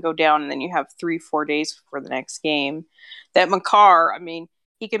somebody can go down and then you have 3-4 days before the next game. That Makar, I mean,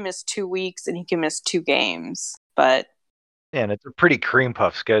 he can miss 2 weeks and he can miss 2 games. But Yeah, and it's a pretty cream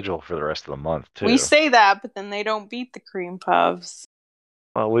puff schedule for the rest of the month we too. say that, but then they don't beat the Cream Puffs.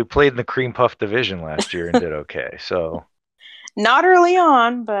 Well, we played in the cream puff division last year and did okay. So Not early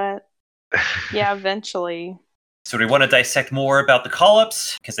on, but yeah, eventually. So do we want to dissect more about the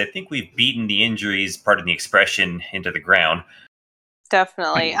call-ups? Because I think we've beaten the injuries, pardon the expression, into the ground.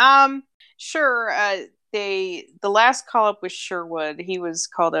 Definitely. Sure. The last call up was Sherwood. He was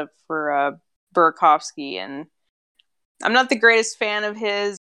called up for Burakovsky, and I'm not the greatest fan of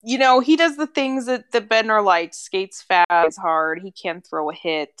his. You know, he does the things that Bednar likes. Skates fast, hard. He can throw a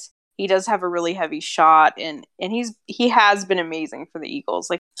hit. He does have a really heavy shot, and he has been amazing for the Eagles.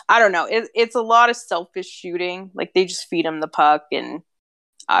 Like, I don't know, it's a lot of selfish shooting. Like, they just feed him the puck, and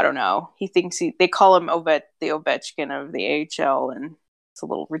I don't know. He thinks they call him the Ovechkin of the AHL, and it's a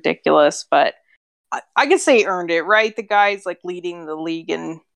little ridiculous, but I guess they earned it, right? The guy's like leading the league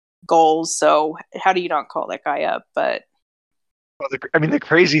in goals, so how do you not call that guy up? But well, the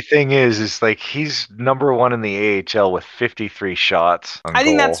crazy thing is like he's number one in the AHL with 53 shots on I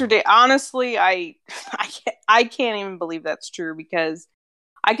think goal. that's ridiculous. Honestly, I can't even believe that's true because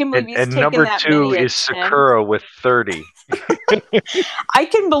I can believe he's and taken number that two many is attempts. Sakura with 30. I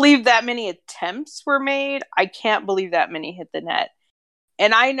can believe that many attempts were made. I can't believe that many hit the net.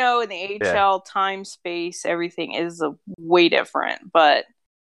 And I know in the AHL, time, space, everything is way different. But,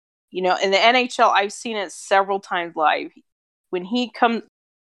 you know, in the NHL, I've seen it several times live. When he comes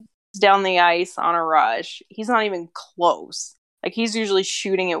down the ice on a rush, he's not even close. Like, he's usually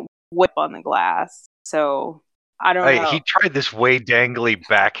shooting it whip on the glass. So, I don't know. He tried this way dangly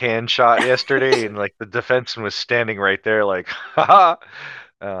backhand shot yesterday, and like the defenseman was standing right there, like, haha.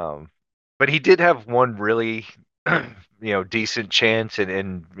 But he did have one really, decent chance,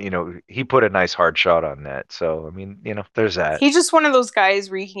 and he put a nice hard shot on net. So I mean, there's that. He's just one of those guys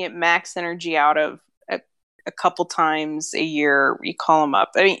where you can get max energy out of a couple times a year. You call him up.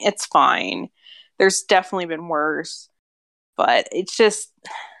 I mean, it's fine. There's definitely been worse, but it's just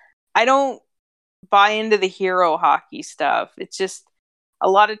I don't buy into the hero hockey stuff. It's just a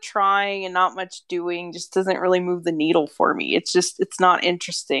lot of trying and not much doing. Just doesn't really move the needle for me. It's not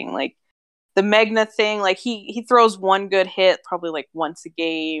interesting. Like the Magna thing, like he throws one good hit probably like once a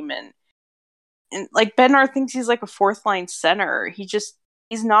game, and like Bednar thinks he's like a fourth line center.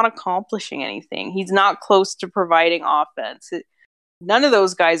 He's not accomplishing anything. He's not close to providing offense. None of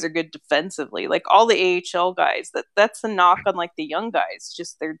those guys are good defensively. Like all the AHL guys, that's the knock on like the young guys.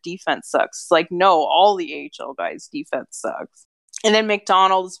 Just their defense sucks. It's like no, all the AHL guys' defense sucks. And then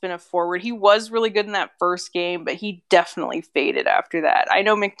McDonald has been a forward. He was really good in that first game, but he definitely faded after that. I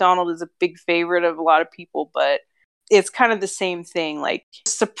know McDonald is a big favorite of a lot of people, but it's kind of the same thing. Like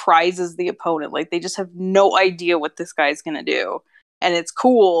surprises the opponent. Like they just have no idea what this guy's gonna do, and it's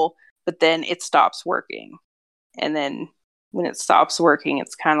cool. But then it stops working, and then when it stops working,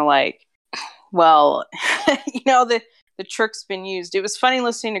 it's kind of like, well, the trick's been used. It was funny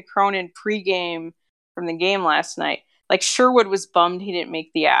listening to Cronin pregame from the game last night. Like Sherwood was bummed he didn't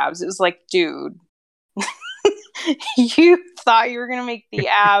make the Avs. It was like, dude, you thought you were gonna make the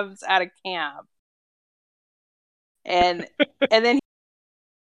Avs out of camp. And then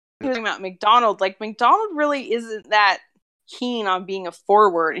he was talking about McDonald. Like McDonald really isn't that keen on being a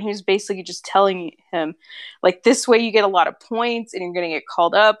forward, and he was basically just telling him, like, this way you get a lot of points, and you're gonna get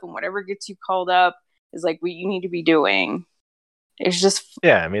called up, and whatever gets you called up is like what you need to be doing. It's just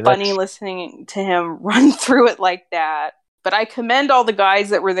funny listening to him run through it like that. But I commend all the guys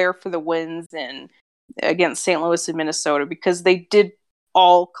that were there for the wins and against St. Louis and Minnesota because they did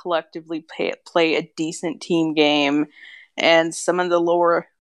all collectively play a decent team game, and some of the lower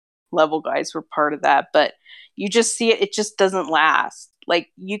level guys were part of that. But you just see it just doesn't last.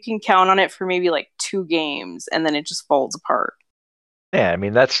 Like you can count on it for maybe like 2 games, and then it just falls apart. Yeah, I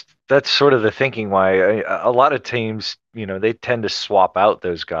mean that's sort of the thinking why a lot of teams, they tend to swap out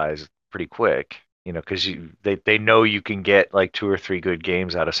those guys pretty quick, because they know you can get like 2 or 3 good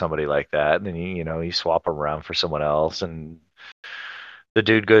games out of somebody like that, and then you swap them around for someone else, and the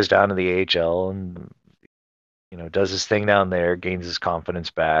dude goes down to the AHL and does his thing down there, gains his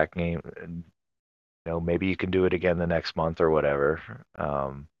confidence back, and maybe you can do it again the next month or whatever,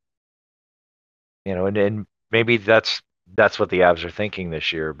 and maybe that's what the Avs are thinking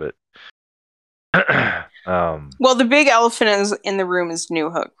this year, but well, the big elephant in the room is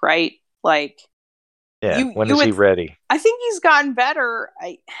Newhook, right? Like, yeah, when is he ready? I think he's gotten better.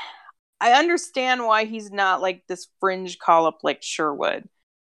 I understand why he's not like this fringe call up like Sherwood,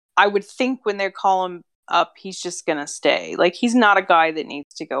 I would think when they call him up, he's just going to stay. Like, he's not a guy that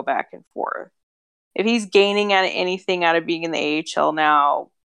needs to go back and forth. If he's gaining anything out of being in the AHL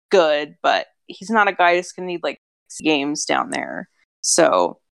now, good, but he's not a guy that's going to need like games down there.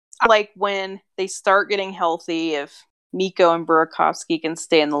 So I like when they start getting healthy, if Mikko and Burakovsky can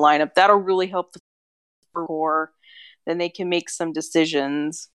stay in the lineup, that'll really help the core. Then they can make some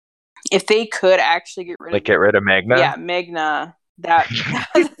decisions. If they could actually get rid of Magna? Yeah, Magna. That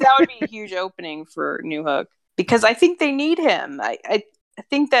would be a huge opening for Newhook, because I think they need him. I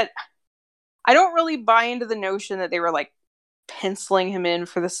think that I don't really buy into the notion that they were like penciling him in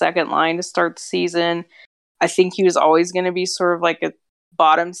for the second line to start the season. I think he was always going to be sort of like a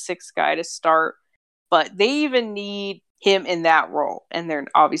bottom six guy to start, but they even need him in that role, and they're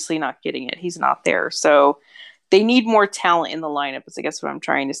obviously not getting it. He's not there. So they need more talent in the lineup, is I guess what I'm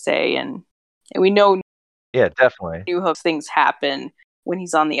trying to say. And we know, yeah, definitely, Newhook things happen when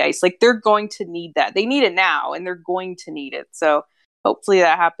he's on the ice. Like, they're going to need that. They need it now, and they're going to need it. So hopefully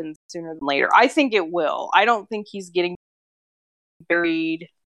that happens sooner than later. I think it will. I don't think he's getting buried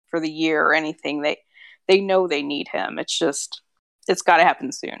for the year or anything. They know they need him. It's got to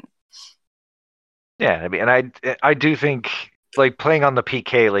happen soon. Yeah, I mean, and I do think, like, playing on the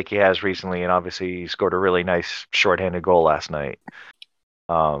PK like he has recently, and obviously he scored a really nice shorthanded goal last night.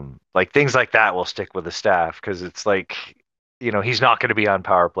 Like, things like that will stick with the staff, because it's like, you know, he's not going to be on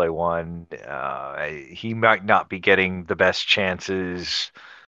power play 1. He might not be getting the best chances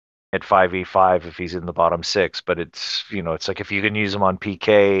at 5v5 if he's in the bottom 6, but it's, you know, it's like if you can use him on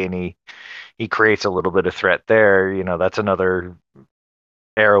PK and he creates a little bit of threat there, you know, that's another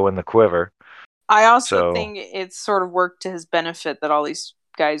arrow in the quiver. I also think it's sort of worked to his benefit that all these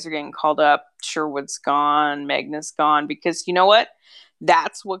guys are getting called up. Sherwood's gone, Magna's gone, because you know what?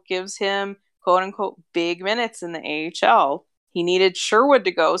 That's what gives him quote unquote big minutes in the AHL. He needed Sherwood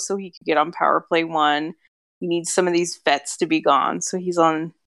to go so he could get on power play 1. He needs some of these vets to be gone so he's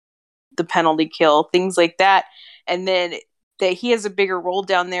on the penalty kill, things like that. And then that he has a bigger role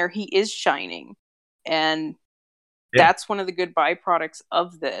down there, he is shining. And that's one of the good byproducts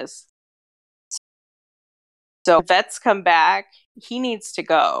of this. So if vets come back, he needs to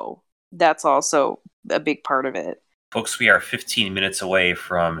go. That's also a big part of it. Folks, we are 15 minutes away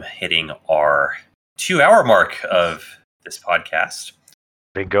from hitting our 2-hour mark of this podcast.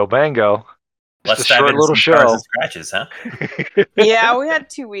 Bingo bango. Let's dive into some stars and scratches, huh? Yeah, we had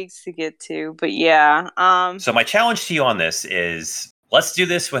 2 weeks to get to, but yeah. So my challenge to you on this is, let's do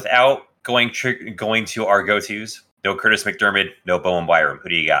this without going to our go-tos. No Curtis McDermott, no Bowen Byram. Who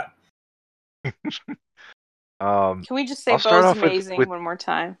do you got? Can we just say Bo's amazing one more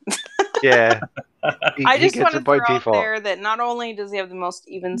time? Yeah. I just want to throw out there that not only does he have the most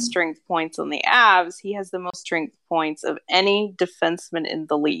even strength points on the Avs, he has the most strength points of any defenseman in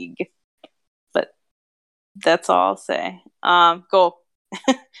the league. But that's all I'll say. Go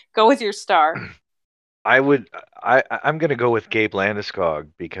with your star. I'm going to go with Gabe Landeskog,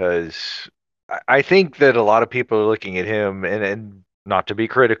 because I think that a lot of people are looking at him, and not to be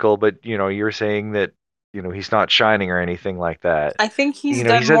critical, but, you know, you're saying that, you know, he's not shining or anything like that. I think he's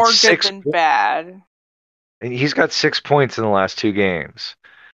done more good than bad. He's got 6 points in the last 2 games,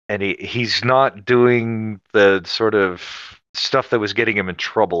 and he's not doing the sort of stuff that was getting him in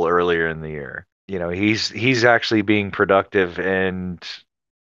trouble earlier in the year. You know, he's actually being productive, and,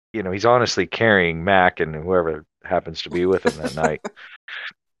 you know, he's honestly carrying Mac and whoever happens to be with him that night.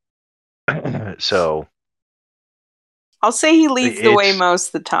 So I'll say he leads the way most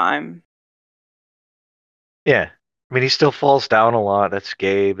of the time. Yeah. I mean, he still falls down a lot. That's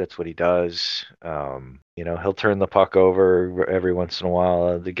Gabe. That's what he does. You know, he'll turn the puck over every once in a while.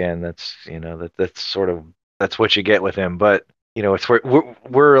 Again, that's, you know, that's sort of, that's what you get with him. But, you know, it's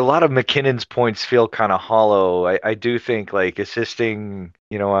where a lot of McKinnon's points feel kind of hollow. I do think, like, assisting,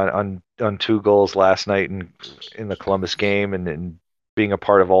 you know, on 2 goals last night in the Columbus game, and being a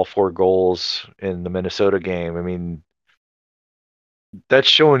part of all 4 goals in the Minnesota game. I mean, that's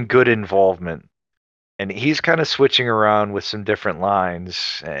showing good involvement. And he's kind of switching around with some different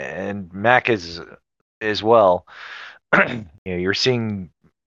lines, and Mac is as well. You know, you're seeing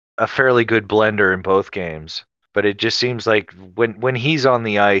a fairly good blender in both games, but it just seems like when he's on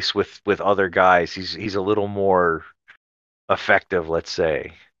the ice with other guys, he's a little more effective, let's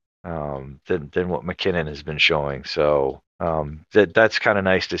say, than what McKinnon has been showing. So that's kind of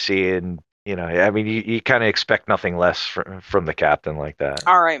nice to see. And, you know, I mean, you kind of expect nothing less from the captain like that.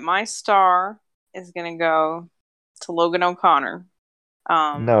 All right, my star is going to go to Logan O'Connor.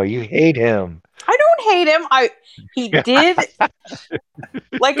 No, you hate him. I don't hate him. He did.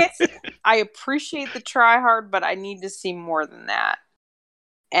 Like I said, I appreciate the try hard, but I need to see more than that.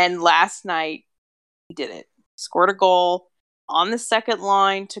 And last night, he did it. Scored a goal on the second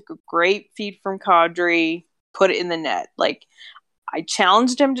line, took a great feed from Kadri, put it in the net. Like, I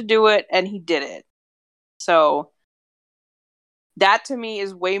challenged him to do it, and he did it. So that to me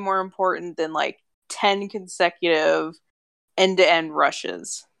is way more important than like 10 consecutive end-to-end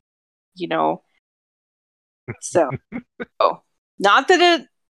rushes, you know? So, not that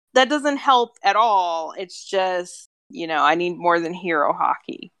that doesn't help at all. It's just, I need more than hero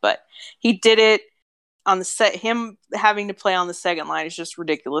hockey. But he did it on the set. Him having to play on the second line is just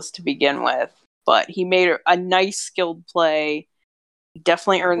ridiculous to begin with. But he made a nice, skilled play. He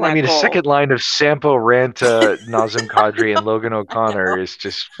definitely earned that goal. A second line of Sampo Ranta, Nazem Kadri, and Logan O'Connor is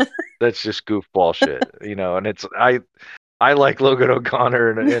that's just goofball shit, and it's I like Logan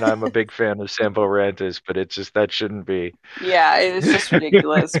O'Connor and I'm a big fan of Sampo Rantas, but it's just that shouldn't be. Yeah, it's just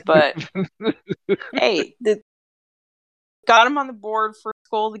ridiculous. But hey, got him on the board for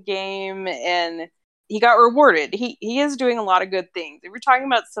goal of the game, and he got rewarded. He is doing a lot of good things. If we're talking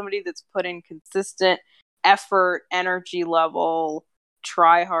about somebody that's put in consistent effort, energy level,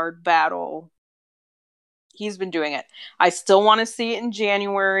 try hard battle, he's been doing it. I still want to see it in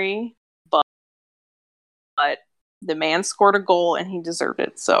January, but the man scored a goal and he deserved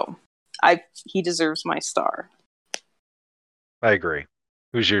it. So he deserves my star. I agree.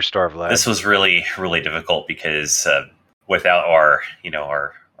 Who's your star, Vlad? This was really, really difficult because without our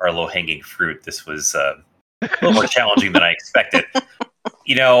low hanging fruit, this was a little more challenging than I expected.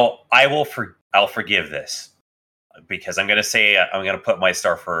 I'll forgive this because I'm going to put my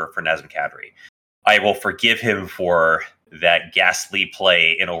star for Nazem Kadri. I will forgive him for that ghastly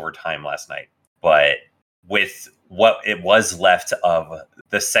play in overtime last night, but with what it was left of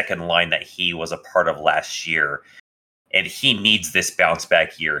the second line that he was a part of last year, and he needs this bounce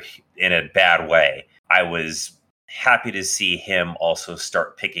back year in a bad way, I was happy to see him also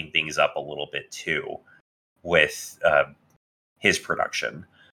start picking things up a little bit too with his production.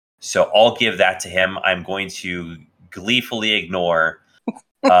 So I'll give that to him. I'm going to gleefully ignore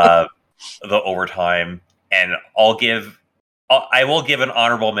the overtime, and I will give an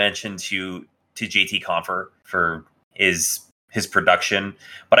honorable mention to JT Compher for his production,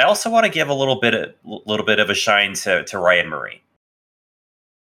 but I also want to give a little bit of a shine to Ryan Murray.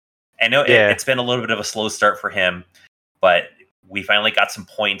 I know it's been a little bit of a slow start for him, but we finally got some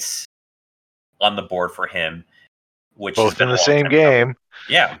points on the board for him, which both has been in the same game.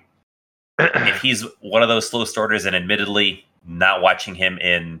 Yeah. If he's one of those slow starters, and admittedly, not watching him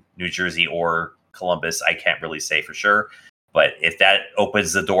in New Jersey or Columbus, I can't really say for sure. But if that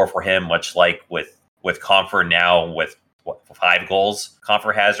opens the door for him, much like with Compher now, with 5 goals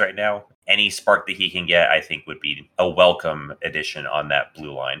Compher has right now, any spark that he can get, I think, would be a welcome addition on that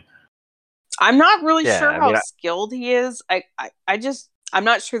blue line. I'm not really sure how skilled he is. I'm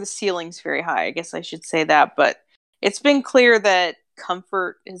not sure the ceiling's very high. I guess I should say that, but it's been clear that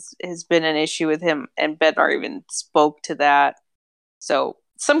comfort has been an issue with him, and Bednar even spoke to that. So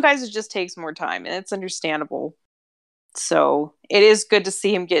some guys, it just takes more time, and it's understandable. So it is good to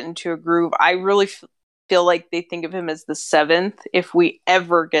see him get into a groove. I really feel like they think of him as the 7th. If we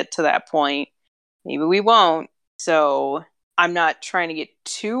ever get to that point, maybe we won't. So I'm not trying to get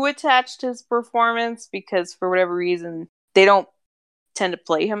too attached to his performance because for whatever reason, they don't tend to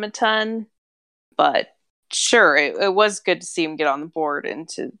play him a ton. But sure, it was good to see him get on the board and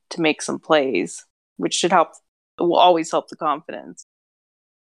to make some plays, which will always help the confidence.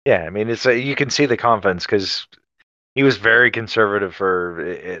 Yeah, I mean, you can see the confidence because he was very conservative for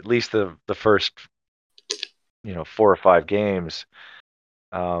at least the first 4 or 5 games.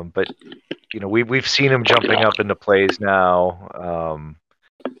 But we've seen him jumping up into plays now.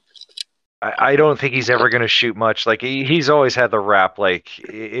 I don't think he's ever going to shoot much. Like he's always had the rap. Like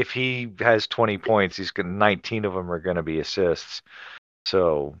if he has 20 points, 19 of them are going to be assists.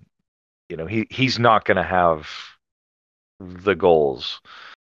 So he's not going to have the goals,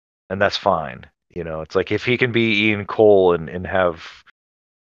 and that's fine. It's like if he can be Ian Cole and have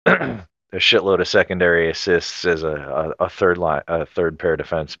a shitload of secondary assists as a third pair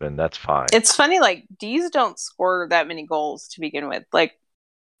defenseman, that's fine. It's funny, like D's don't score that many goals to begin with. Like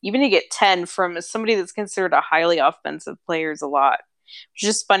even to get 10 from somebody that's considered a highly offensive player is a lot. It's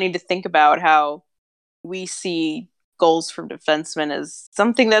just funny to think about how we see goals from defensemen as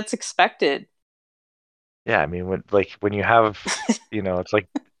something that's expected. Yeah, I mean, when you have, it's like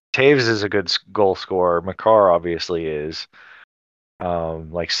Taves is a good goal scorer. Makar obviously is.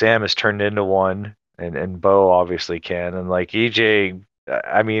 Like Sam has turned into one, and Bo obviously can, and like EJ.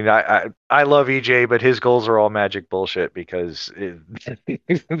 I mean, I love EJ, but his goals are all magic bullshit because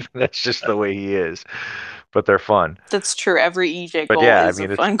that's just the way he is. but they're fun. That's true. Every EJ But goal yeah, I is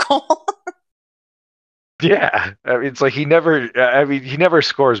mean, a fun goal. yeah, I mean, it's like he never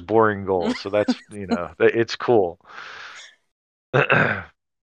scores boring goals, so that's it's cool.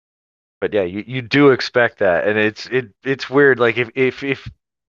 But yeah, you do expect that, and it's weird. Like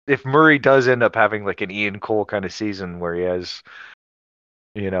if Murray does end up having like an Ian Cole kind of season where he has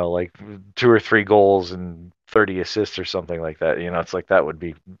like 2 or 3 goals and 30 assists or something like that, it's like that would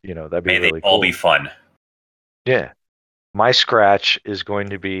be that'd be May they really all cool. be fun. Yeah, my scratch is going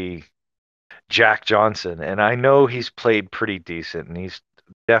to be Jack Johnson, and I know he's played pretty decent, and he's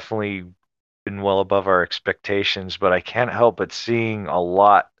definitely been well above our expectations, but I can't help but seeing a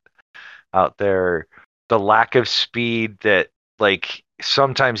lot out there. The lack of speed that, like,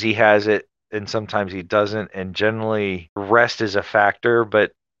 sometimes he has it and sometimes he doesn't, and generally rest is a factor,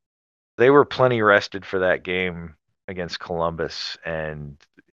 but they were plenty rested for that game against Columbus, and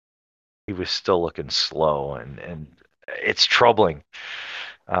he was still looking slow, and it's troubling.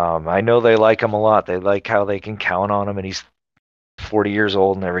 I know they like him a lot. They like how they can count on him, and he's 40 years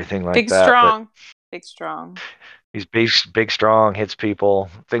old and everything like Big that. strong. Big strong. He's big, strong, hits people,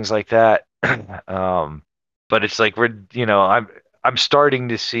 things like that. But it's like I'm starting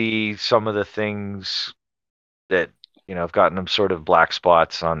to see some of the things that have gotten him sort of black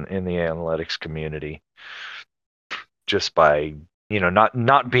spots in the analytics community, just by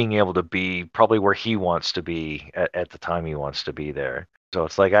not being able to be probably where he wants to be at the time he wants to be there. So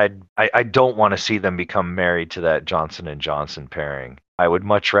it's like I don't want to see them become married to that Johnson and Johnson pairing. I would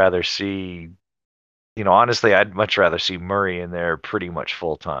much rather see, honestly, I'd much rather see Murray in there pretty much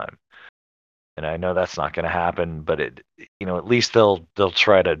full time. And I know that's not going to happen, but at least they'll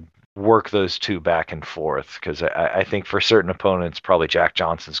try to work those two back and forth, because I think for certain opponents, probably Jack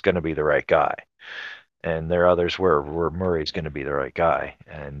Johnson's going to be the right guy, and there are others where Murray's going to be the right guy,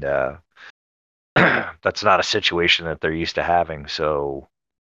 and that's not a situation that they're used to having. So,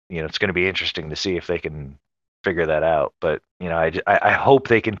 it's going to be interesting to see if they can figure that out. But, I hope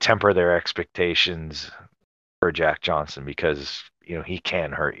they can temper their expectations for Jack Johnson, because, he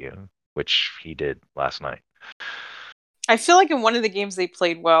can hurt you, which he did last night. I feel like in one of the games they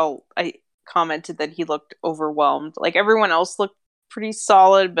played well, I commented that he looked overwhelmed. Like, everyone else looked pretty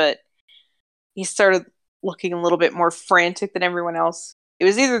solid, but he started looking a little bit more frantic than everyone else. It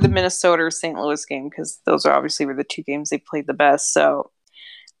was either the Minnesota or St. Louis game, because those are obviously were the two games they played the best. So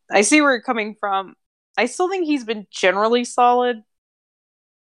I see where you're coming from. I still think he's been generally solid.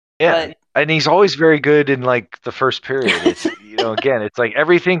 Yeah, and he's always very good in like the first period. It's again, it's like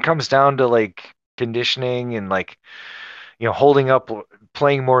everything comes down to like conditioning and like holding up,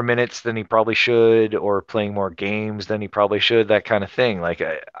 playing more minutes than he probably should, or playing more games than he probably should, that kind of thing. Like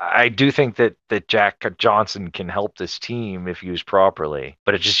I do think that Jack Johnson can help this team if used properly,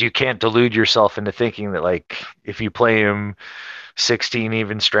 but it's just you can't delude yourself into thinking that like if you play him 16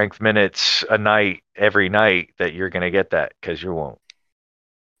 even strength minutes a night every night that you're going to get that, because you won't.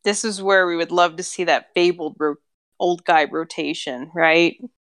 This is where we would love to see that fabled old guy rotation, right?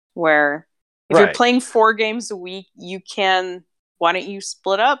 Where if you're playing 4 games a week, why don't you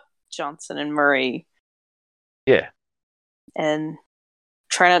split up Johnson and Murray? Yeah. And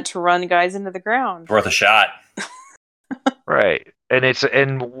try not to run guys into the ground. Worth a shot. Right.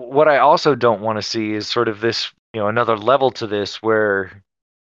 And what I also don't want to see is sort of this, another level to this where,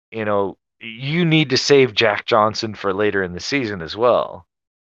 you need to save Jack Johnson for later in the season as well.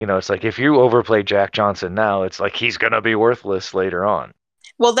 It's like if you overplay Jack Johnson now, it's like he's going to be worthless later on.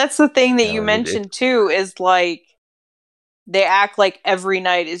 Well, that's the thing that you mentioned too, is like they act like every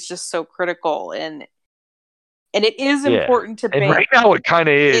night is just so critical, and it is important to bank. And right now it kind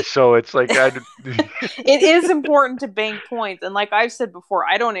of is, so it's like it is important to bank points, and like I've said before,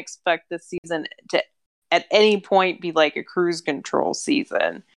 I don't expect this season to at any point be like a cruise control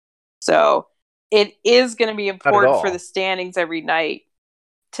season. So it is going to be important for the standings every night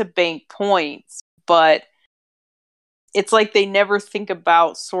to bank points, but it's like they never think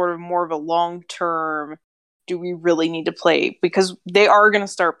about sort of more of a long-term, do we really need to play? Because they are going to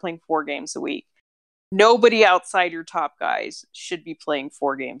start playing 4 games a week. Nobody outside your top guys should be playing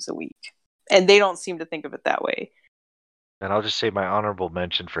 4 games a week. And they don't seem to think of it that way. And I'll just say my honorable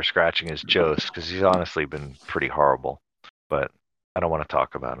mention for scratching is Jost, because he's honestly been pretty horrible. But I don't want to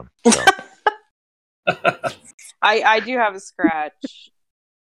talk about him. So. I do have a scratch.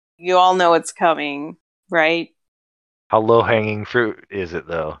 You all know it's coming, right? How low-hanging fruit is it,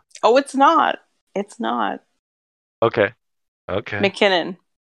 though? Oh, it's not. It's not. Okay. McKinnon.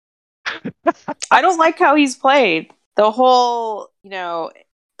 I don't like how he's played. The whole,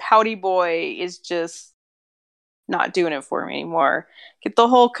 pouty boy is just not doing it for me anymore. Get the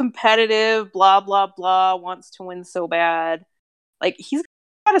whole competitive, blah, blah, blah, wants to win so bad. Like, he's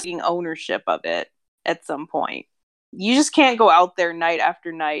got to take ownership of it at some point. You just can't go out there night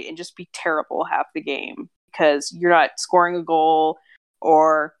after night and just be terrible half the game because you're not scoring a goal,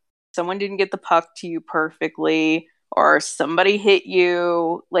 or someone didn't get the puck to you perfectly, or somebody hit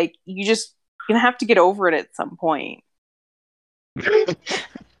you. Like, you're going to have to get over it at some point.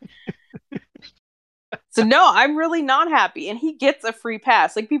 So no, I'm really not happy. And he gets a free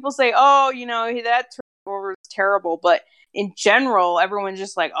pass. Like, people say, oh, that turnover is terrible. But in general, everyone's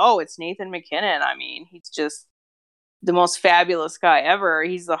just like, oh, it's Nathan MacKinnon. I mean, he's just the most fabulous guy ever.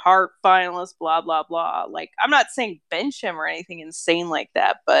 He's the Hart finalist, blah, blah, blah. Like, I'm not saying bench him or anything insane like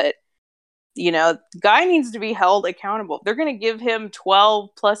that, but, the guy needs to be held accountable. They're going to give him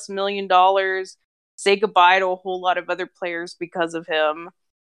 $12+ million, say goodbye to a whole lot of other players because of him.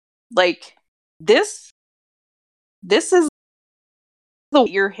 Like, this is the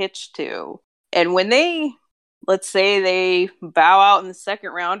you're hitched to. And when let's say they bow out in the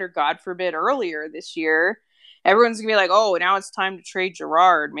second round, or God forbid earlier this year, everyone's going to be like, oh, now it's time to trade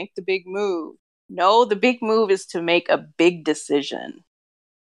Gerard, make the big move. No, the big move is to make a big decision,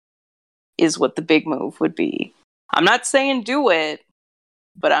 is what the big move would be. I'm not saying do it,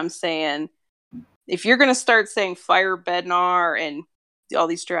 but I'm saying if you're going to start saying fire Bednar and all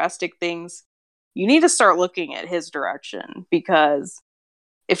these drastic things, you need to start looking at his direction, because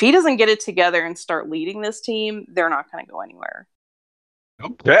if he doesn't get it together and start leading this team, they're not going to go anywhere.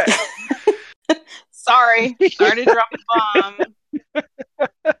 Okay. Sorry to drop a bomb.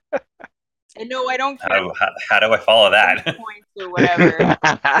 And no, I don't care. How do I follow that? Points or whatever.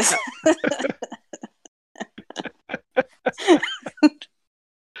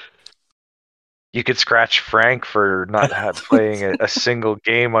 You could scratch Frank for not playing a single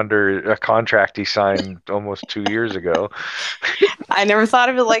game under a contract he signed almost 2 years ago. I never thought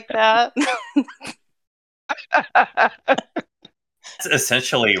of it like that. It's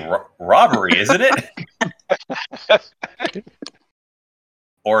essentially robbery, isn't it?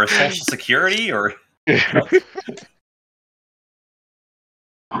 Or Social Security, or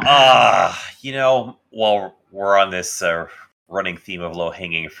while we're on this running theme of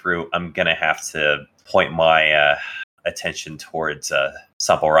low-hanging fruit, I'm gonna have to point my attention towards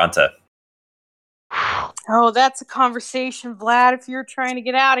Sampo Ranta. Oh, that's a conversation, Vlad, if you're trying to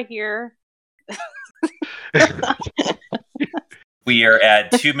get out of here. We are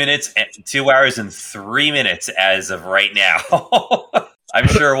at 2 minutes and 2 hours and 3 minutes as of right now. I'm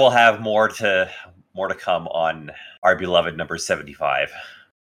sure we'll have more to come on our beloved number 75.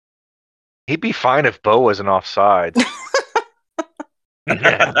 He'd be fine if Bo wasn't offside.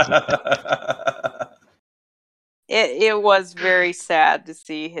 It was very sad to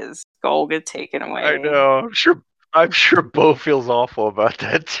see his goal get taken away. I know. I'm sure Bo feels awful about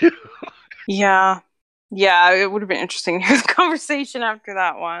that too. Yeah, it would have been interesting to hear the conversation after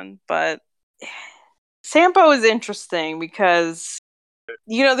that one. But Sampo is interesting because,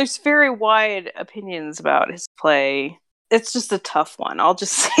 there's very wide opinions about his play. It's just a tough one. I'll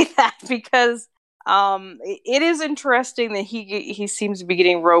just say that, because it is interesting that he seems to be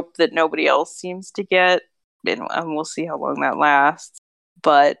getting rope that nobody else seems to get, and we'll see how long that lasts.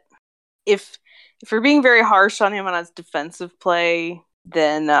 But if we're being very harsh on him on his defensive play,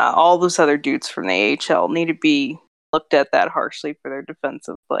 then all those other dudes from the AHL need to be looked at that harshly for their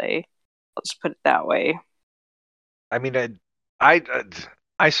defensive play. I'll just put it that way. I mean,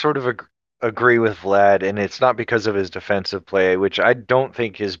 I sort of agree with Vlad, and it's not because of his defensive play, which I don't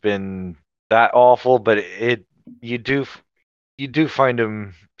think has been that awful, but you do find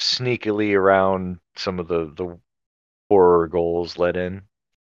him sneakily around some of the horror goals let in.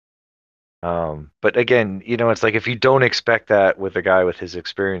 But again, it's like if you don't expect that with a guy with his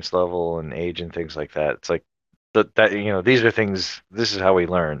experience level and age and things like that, it's like that these are things. This is how he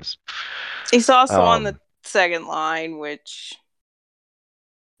learns. He's also on the second line, which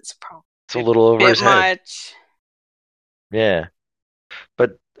is probably a little over his head. Much. Yeah,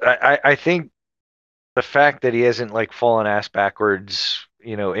 but I think the fact that he hasn't fallen ass backwards,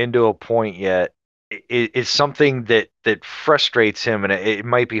 into a point yet, is something that frustrates him, and it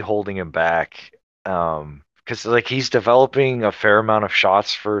might be holding him back. Because he's developing a fair amount of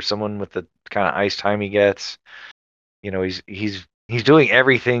shots for someone with the kind of ice time he gets. He's doing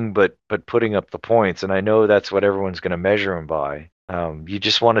everything but putting up the points, and I know that's what everyone's going to measure him by. You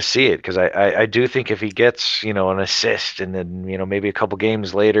just want to see it, because I do think if he gets an assist, and then maybe a couple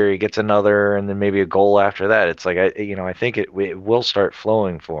games later he gets another, and then maybe a goal after that, it's like I think it will start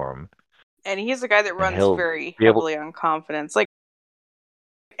flowing for him. And he's a guy that runs very heavily on confidence, like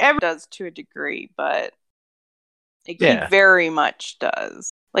everyone does to a degree, but Like, Yeah. he very much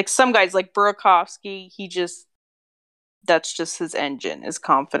does. Like, some guys, like Burakovsky, that's just his engine, is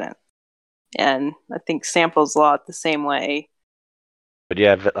confident. And I think Sample's a lot the same way. But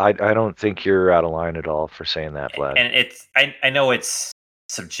yeah, I don't think you're out of line at all for saying that, Vlad. And I know it's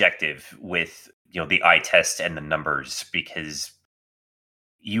subjective with the eye test and the numbers, because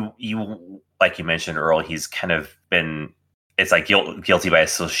you like you mentioned, Earl, he's kind of been, it's like guilty by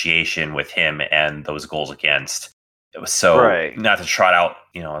association with him and those goals against. So Right. Not to trot out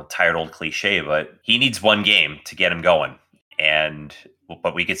a tired old cliche, but he needs one game to get him going.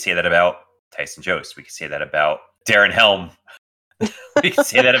 But we could say that about Tyson Jost. We could say that about Darren Helm. We could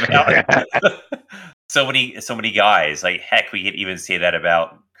say that about so many guys. Like, heck, we could even say that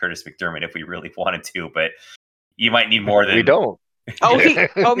about Curtis McDermott if we really wanted to. But you might need more than we don't.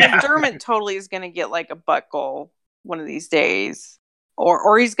 McDermott totally is going to get like a butt goal one of these days,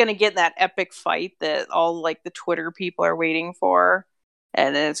 or he's going to get that epic fight that all like the Twitter people are waiting for,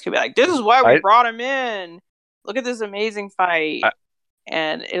 and then it's going to be like, this is why we brought him in. Look at this amazing fight.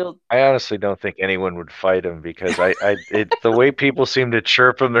 And I honestly don't think anyone would fight him, because the way people seem to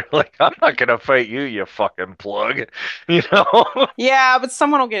chirp him, they're like, I'm not gonna fight you, you fucking plug. Yeah, but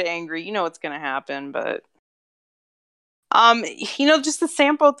someone will get angry. You know what's gonna happen. But just the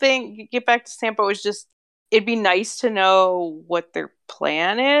Sampo thing, get back to Sampo, is just, it'd be nice to know what their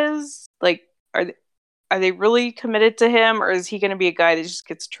plan is. Like, are they really committed to him, or is he gonna be a guy that just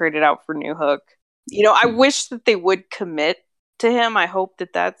gets traded out for Newhook? I wish that they would commit to him. I hope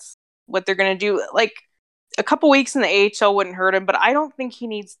that that's what they're going to do. Like, a couple weeks in the AHL wouldn't hurt him, but I don't think he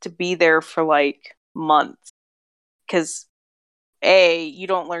needs to be there for like months, because A, you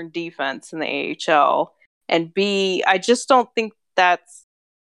don't learn defense in the AHL, and B, I just don't think that's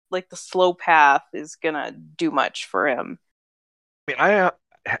like the slow path is going to do much for him. I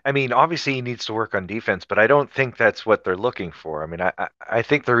mean, obviously he needs to work on defense, but I don't think that's what they're looking for. I mean, I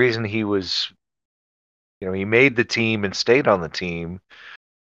think the reason he was, he made the team and stayed on the team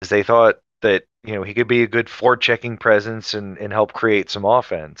is they thought that, he could be a good forechecking presence and help create some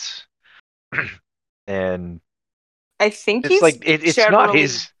offense. And I think it's like it's not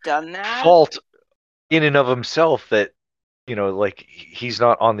his done that. fault in and of himself that, like, he's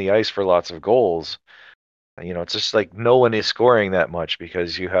not on the ice for lots of goals. It's just like no one is scoring that much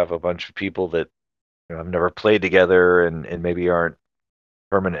because you have a bunch of people that have never played together and maybe aren't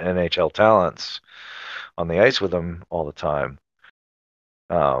permanent NHL talents on the ice with them all the time.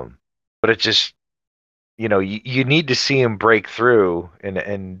 But it just, you need to see him break through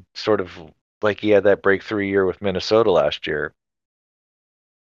and sort of like he had that breakthrough year with Minnesota last year.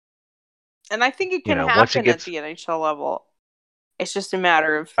 And I think it can happen at the NHL level. It's just a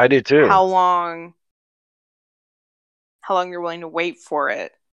matter of I do too. How long you're willing to wait for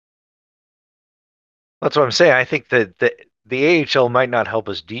it. That's what I'm saying. I think that the AHL might not help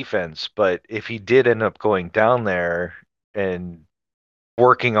his defense, but if he did end up going down there and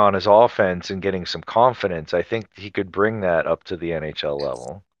working on his offense and getting some confidence, I think he could bring that up to the NHL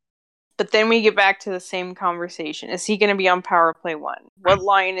level. But then we get back to the same conversation. Is he going to be on power play 1? What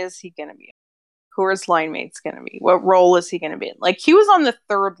line is he going to be in? Who are his line mates going to be? What role is he going to be in? Like, he was on the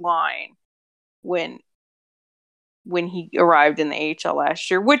third line when he arrived in the AHL last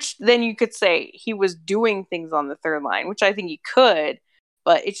year, which then you could say he was doing things on the third line, which I think he could,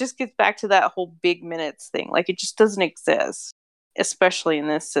 but it just gets back to that whole big minutes thing. Like, it just doesn't exist, especially in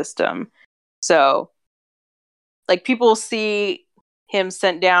this system. So, like, people see him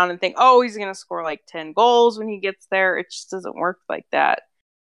sent down and think, oh, he's going to score like 10 goals when he gets there. It just doesn't work like that.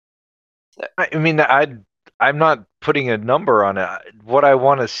 So. I mean, I'm not putting a number on it. What I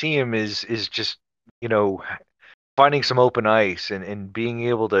want to see him is just, finding some open ice and being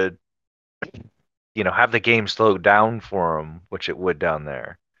able to, have the game slow down for him, which it would down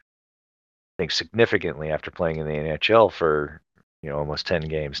there. I think significantly after playing in the NHL for, almost 10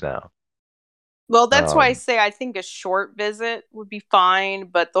 games now. Well, that's why I say I think a short visit would be fine,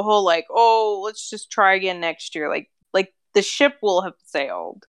 but the whole like, oh, let's just try again next year. Like the ship will have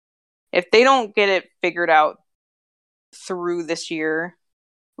sailed. If they don't get it figured out through this year,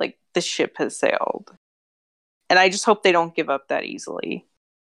 like, the ship has sailed. And I just hope they don't give up that easily.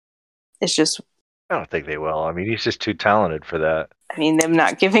 It's just... I don't think they will. I mean, he's just too talented for that. I mean, them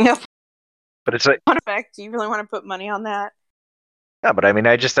not giving up... But it's like... Do you really want to put money on that? Yeah, but I mean,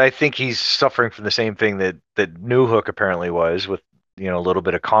 I think he's suffering from the same thing that Newhook apparently was, with, a little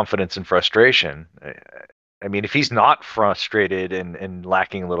bit of confidence and frustration. I mean, if he's not frustrated and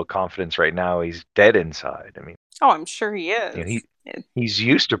lacking a little confidence right now, he's dead inside. I mean... Oh, I'm sure he is. He's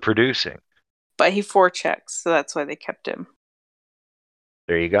used to producing. But he forechecks, so that's why they kept him.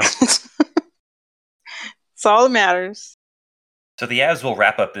 There you go. It's all that matters. So the Avs will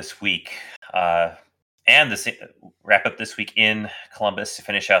wrap up this week, wrap up this week in Columbus to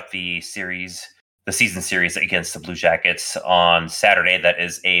finish out the season series against the Blue Jackets on Saturday. That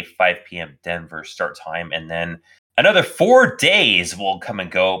is a 5 p.m. Denver start time, and then another 4 days will come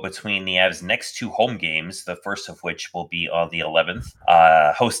and go between the Avs' next 2 home games. The first of which will be on the 11th,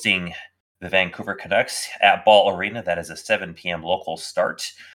 hosting the Vancouver Canucks at Ball Arena. That is a 7 p.m. local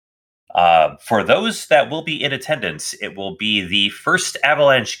start. For those that will be in attendance, it will be the first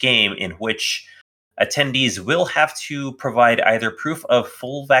Avalanche game in which attendees will have to provide either proof of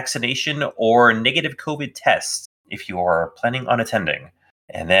full vaccination or negative COVID tests if you are planning on attending.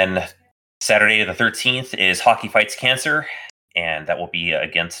 And then Saturday the 13th is Hockey Fights Cancer, and that will be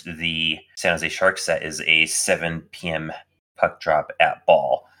against the San Jose Sharks. That is a 7 p.m. puck drop at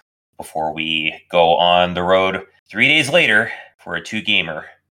Ball before we go on the road 3 days later for a 2-gamer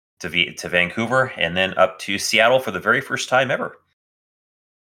to Vancouver and then up to Seattle for the very first time ever.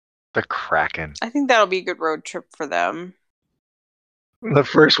 The Kraken. I think that'll be a good road trip for them. The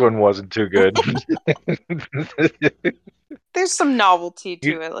first one wasn't too good. There's some novelty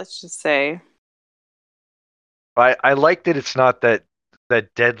to it, let's just say. I like that it's not that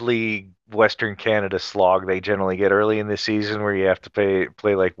deadly Western Canada slog they generally get early in the season where you have to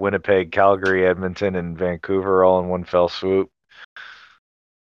play like Winnipeg, Calgary, Edmonton, and Vancouver all in one fell swoop.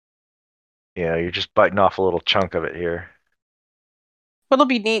 Yeah, you're just biting off a little chunk of it here. But it'll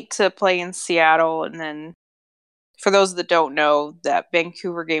be neat to play in Seattle, and then for those that don't know, that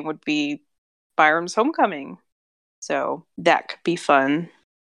Vancouver game would be Byram's homecoming. So that could be fun.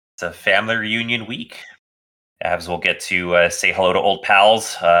 It's a family reunion week. Avs will get to say hello to old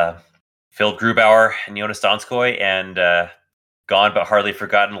pals, Phil Grubauer and Jonas Donskoy, and gone but hardly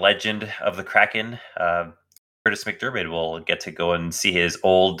forgotten legend of the Kraken, Curtis McDermott, will get to go and see his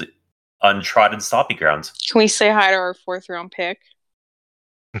old untrodden stomping grounds. Can we say hi to our 4th round pick?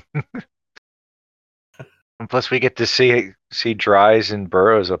 And plus, we get to see Dries and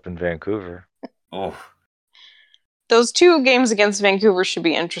Burrows up in Vancouver. Oh, those 2 games against Vancouver should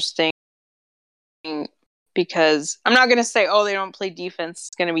be interesting because I'm not going to say, they don't play defense,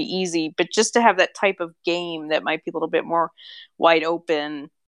 it's going to be easy, but just to have that type of game that might be a little bit more wide open.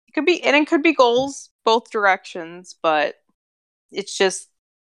 It could be goals both directions, but it's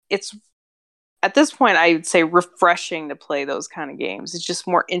at this point, I would say refreshing to play those kind of games. It's just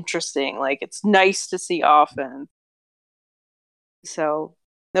more interesting. Like, it's nice to see offense. So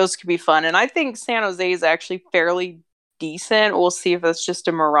those could be fun. And I think San Jose is actually fairly decent. We'll see if that's just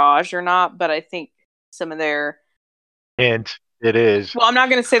a mirage or not. But I think some of their... And it is. Well, I'm not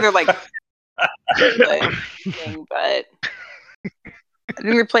going to say they're like... thing, but I think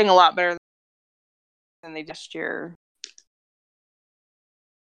they're playing a lot better than they did last year.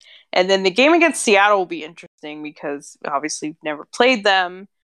 And then the game against Seattle will be interesting because obviously we've never played them,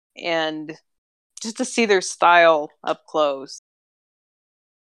 and just to see their style up close,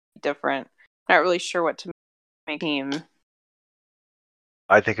 different. Not really sure what to make team.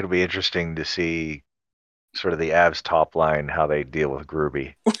 I think it'll be interesting to see sort of the Avs top line, how they deal with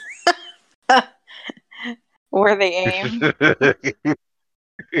Gruby. Where they aim.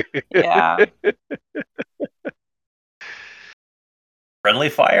 Yeah. Friendly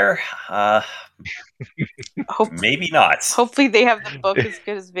fire? Maybe not. Hopefully they have the book as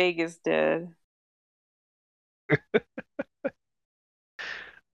good as Vegas did.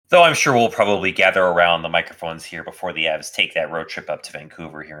 Though I'm sure we'll probably gather around the microphones here before the Avs take that road trip up to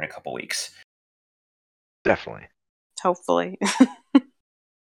Vancouver here in a couple weeks. Definitely. Hopefully. All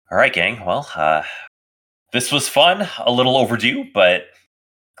right, gang. Well, this was fun. A little overdue, but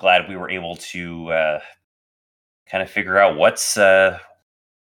glad we were able to kind of figure out what's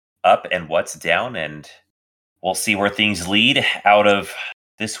up and what's down, and we'll see where things lead out of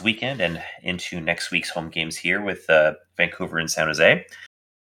this weekend and into next week's home games here with Vancouver and San Jose.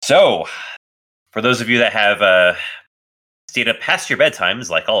 So, for those of you that have stayed up past your bedtimes,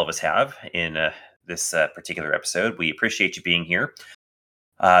 like all of us have in this particular episode, we appreciate you being here.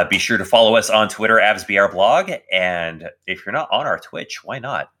 Be sure to follow us on Twitter, AvsBRblog, and if you're not on our Twitch, why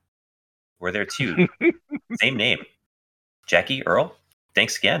not? We're there too. Same name. Jackie, Earl,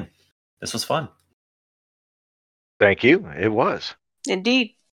 thanks again. This was fun. Thank you. It was.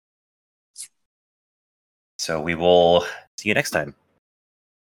 Indeed. So we will see you next time.